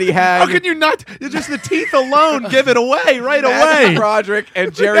that he had... How can you not? Just the teeth alone give it away right Matthew away. Broderick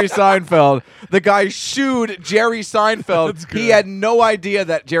and Jerry Seinfeld. The guy shooed Jerry Seinfeld. He had no idea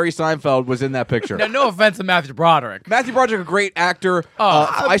that Jerry Seinfeld was in that picture. Now, no offense to Matthew Broderick. Matthew Broderick, a great actor.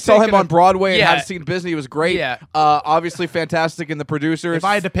 I'm I saw him thinking on of- Broadway and Yeah. had seen Disney. He was great. Yeah. Obviously fantastic in the producers. If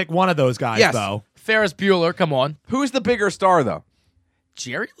I had to pick one of those guys, Yes. though, Ferris Bueller, come on. Who's the bigger star, though?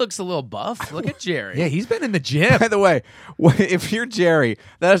 Jerry looks a little buff. Look at Jerry. Yeah, he's been in the gym. By the way, if you're Jerry,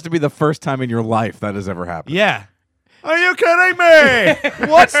 that has to be the first time in your life that has ever happened. Yeah. Are you kidding me?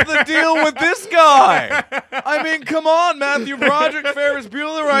 What's the deal with this guy? I mean, come on, Matthew Broderick, Ferris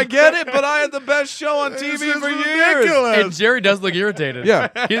Bueller, I get it, but I had the best show on TV for years. And Jerry does look irritated. Yeah.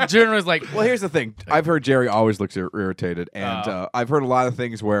 He generally like, Well, here's the thing. I've heard Jerry always looks irritated, and I've heard a lot of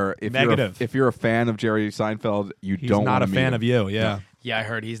things where if you're a fan of Jerry Seinfeld, you He's don't not want a to meet fan him. of you. Yeah. yeah, I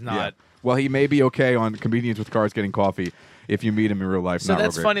heard he's not. Yeah. Well, he may be okay on Comedians with Cars Getting Coffee if you meet him in real life. So not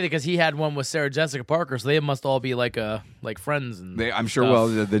that's real great. funny because he had one with Sarah Jessica Parker, so they must all be like friends. And I'm sure. stuff.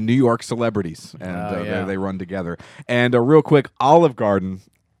 Well, the New York celebrities, and yeah. they run together. And real quick, Olive Garden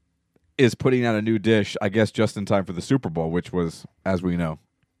is putting out a new dish, I guess, just in time for the Super Bowl, which was, as we know,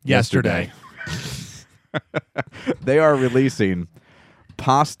 Yesterday. They are releasing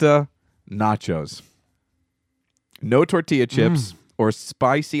pasta nachos. No tortilla chips or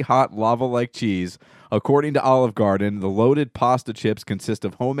spicy hot lava-like cheese. According to Olive Garden, the loaded pasta chips consist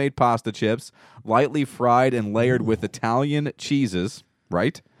of homemade pasta chips, lightly fried and layered with Italian cheeses,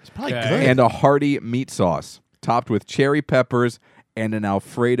 right? It's probably Okay. good. And a hearty meat sauce, topped with cherry peppers and an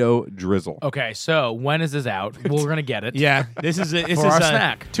Alfredo drizzle. Okay, so when is this out? Well, we're gonna get it. Yeah, this is a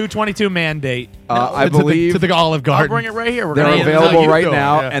snack. 222 mandate. I to believe the Olive I'll Garden. bring it right here. We're they're gonna eat it. available you right go,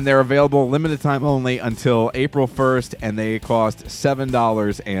 now, yeah. and they're available limited time only until April 1st, and they cost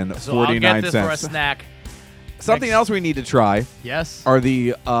 $7.49. So I'll get this for a snack. Something else we need to try Yes. are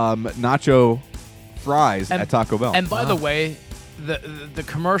the nacho fries And- at Taco Bell. And by the way, the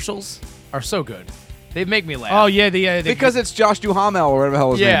commercials are so good. They make me laugh. Oh yeah, the because it's Josh Duhamel or whatever the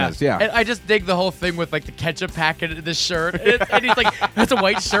hell his name is. Yeah. And I just dig the whole thing with like the ketchup packet in the shirt, and he's like, "It's a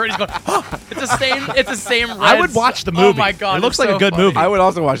white shirt." He's going, "Oh, it's the same." Red. I would watch the Oh movie. my god, It looks it's like a so good funny. movie. I would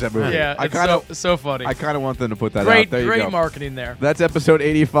also watch that movie. Yeah, I it's kind of so funny. I kind of want them to put that Great, out. There you great go. marketing there. That's episode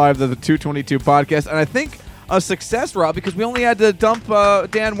 85 of the 222 podcast, and I think a success, Rob, because we only had to dump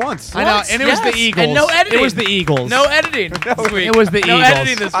Dan once. I know, What? and it was Yes, the Eagles. and no editing. It was the Eagles. No editing this week. It was the no Eagles.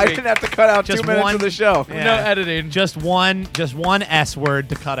 editing this I week. didn't have to cut out Just 2 minutes one- of the show. Yeah. No editing. Just one S word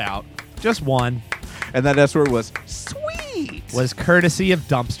to cut out. Just one. And that S word was sweet. Was courtesy of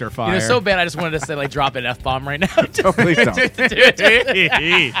Dumpster Fire. You know, so bad. I just wanted to say like drop an F bomb right now. Oh, please don't. Would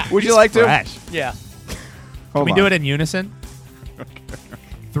you He's like to? fresh. Yeah. Hold Can we on. do it in unison?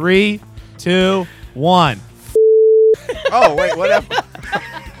 3, 2, 1. Oh, wait, what F?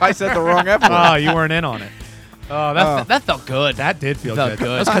 I said the wrong F word. Oh, you weren't in on it. Oh, that felt good. That did feel Felt good. good.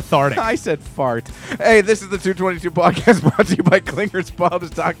 That was cathartic. I said fart. Hey, this is the 222 podcast brought to you by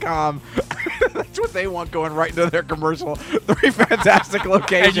ClingersPubs.com. That's what they want going right into their commercial. 3 fantastic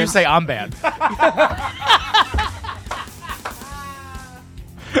locations. And you say I'm bad.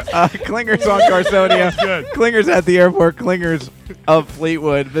 Clingers on Carsonia. Clingers at the airport. Clingers of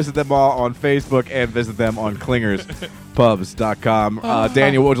Fleetwood. Visit them all on Facebook and visit them on ClingersPubs.com.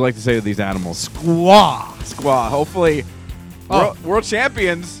 Daniel, what would you like to say to these animals? Squaw. Squaw. Hopefully, world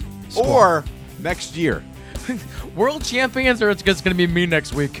champions or next year. World champions, or it's just going to be me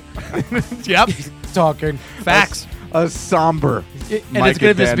next week. Yep. Talking. Facts. A somber. And Mike it's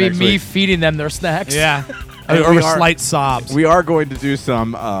going and to just Dan be next me week. feeding them their snacks. Yeah. And or we with are- slight sobs. We are going to do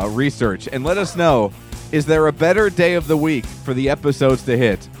some research and let us know, is there a better day of the week for the episodes to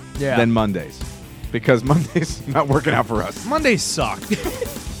hit Yeah. than Mondays? Because Mondays not working out for us. Mondays suck.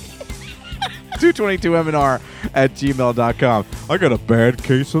 222MNR at gmail.com. I got a bad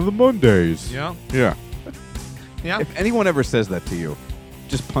case of the Mondays. Yeah. Yeah. Yeah. If anyone ever says that to you,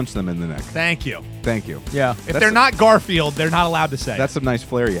 just punch them in the neck. Thank you. Thank you. Yeah. If they're not Garfield, they're not allowed to say. That's some nice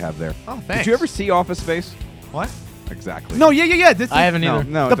flair you have there. Oh, thanks. Did you ever see Office Space? What? Exactly. No, yeah. This I haven't No, either.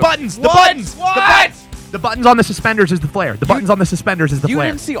 no. The don't- buttons. The What? buttons. What? The buttons. The buttons on the suspenders is the flare. The buttons on the suspenders is the You flare.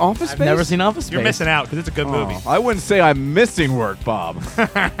 didn't see Office Space? I've never seen Office Space. You're missing out because it's a good movie. I wouldn't say I'm missing work, Bob.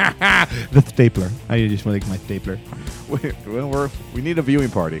 The stapler. I just want to my stapler. we need a viewing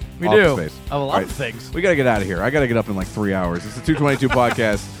party. We Office do. Space. Of a lot All of things. We got to get out of here. I got to get up in like 3 hours. It's the 222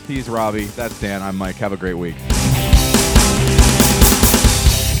 podcast. He's Robbie. That's Dan. I'm Mike. Have a great week.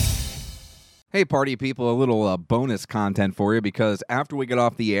 Hey, party people, a little bonus content for you because after we get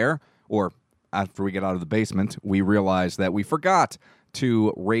off the air, or after we get out of the basement, we realized that we forgot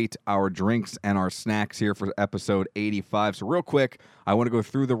to rate our drinks and our snacks here for episode 85. So real quick, I want to go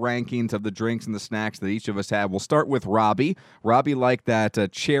through the rankings of the drinks and the snacks that each of us had. We'll start with Robbie. Robbie liked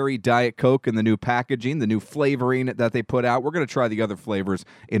that cherry Diet Coke and the new packaging, the new flavoring that they put out. We're going to try the other flavors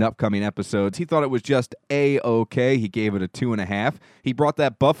in upcoming episodes. He thought it was just A-okay. He gave it a 2.5. He brought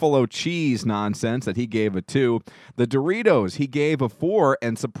that buffalo cheese nonsense that he gave a 2. The Doritos, he gave a 4.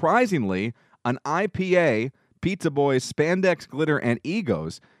 And surprisingly, an IPA Pizza Boy, Spandex, Glitter, and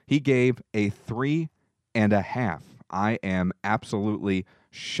Egos, he gave a 3.5. I am absolutely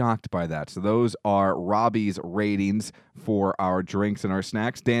shocked by that. So those are Robbie's ratings for our drinks and our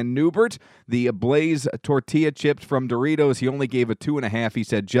snacks. Dan Newbert, the Blaze tortilla chips from Doritos, he only gave a 2.5. He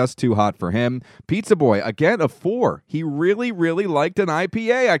said just too hot for him. Pizza Boy, again, a 4. He really, really liked an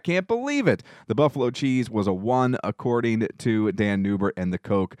IPA. I can't believe it. The buffalo cheese was a 1, according to Dan Newbert, and the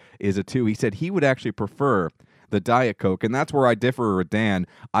Coke is a 2. He said he would actually prefer the Diet Coke, and that's where I differ with Dan.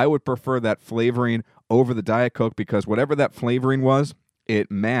 I would prefer that flavoring over the Diet Coke because whatever that flavoring was,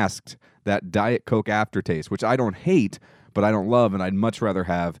 it masked that Diet Coke aftertaste, which I don't hate, but I don't love, and I'd much rather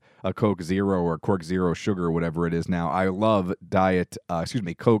have a Coke Zero or Coke Zero Sugar or whatever it is now. I love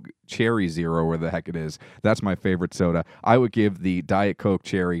Coke Cherry Zero, or the heck it is. That's my favorite soda. I would give the Diet Coke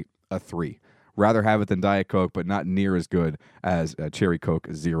Cherry a 3. Rather have it than Diet Coke, but not near as good as Cherry Coke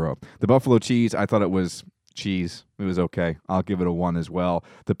Zero. The buffalo cheese, I thought it was cheese. It was okay. I'll give it a 1 as well.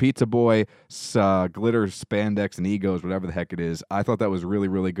 The Pizza Boy, Glitter, Spandex, and Egos, whatever the heck it is, I thought that was really,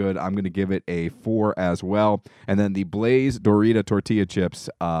 really good. I'm going to give it a 4 as well. And then the Blaze Dorito tortilla chips,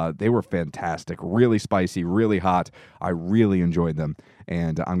 they were fantastic. Really spicy, really hot. I really enjoyed them.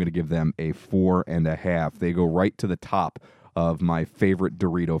 And I'm going to give them a 4.5. They go right to the top of my favorite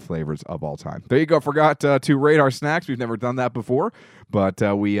Dorito flavors of all time. There you go. Forgot to rate our snacks. We've never done that before, but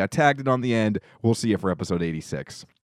we tagged it on the end. We'll see you for episode 86.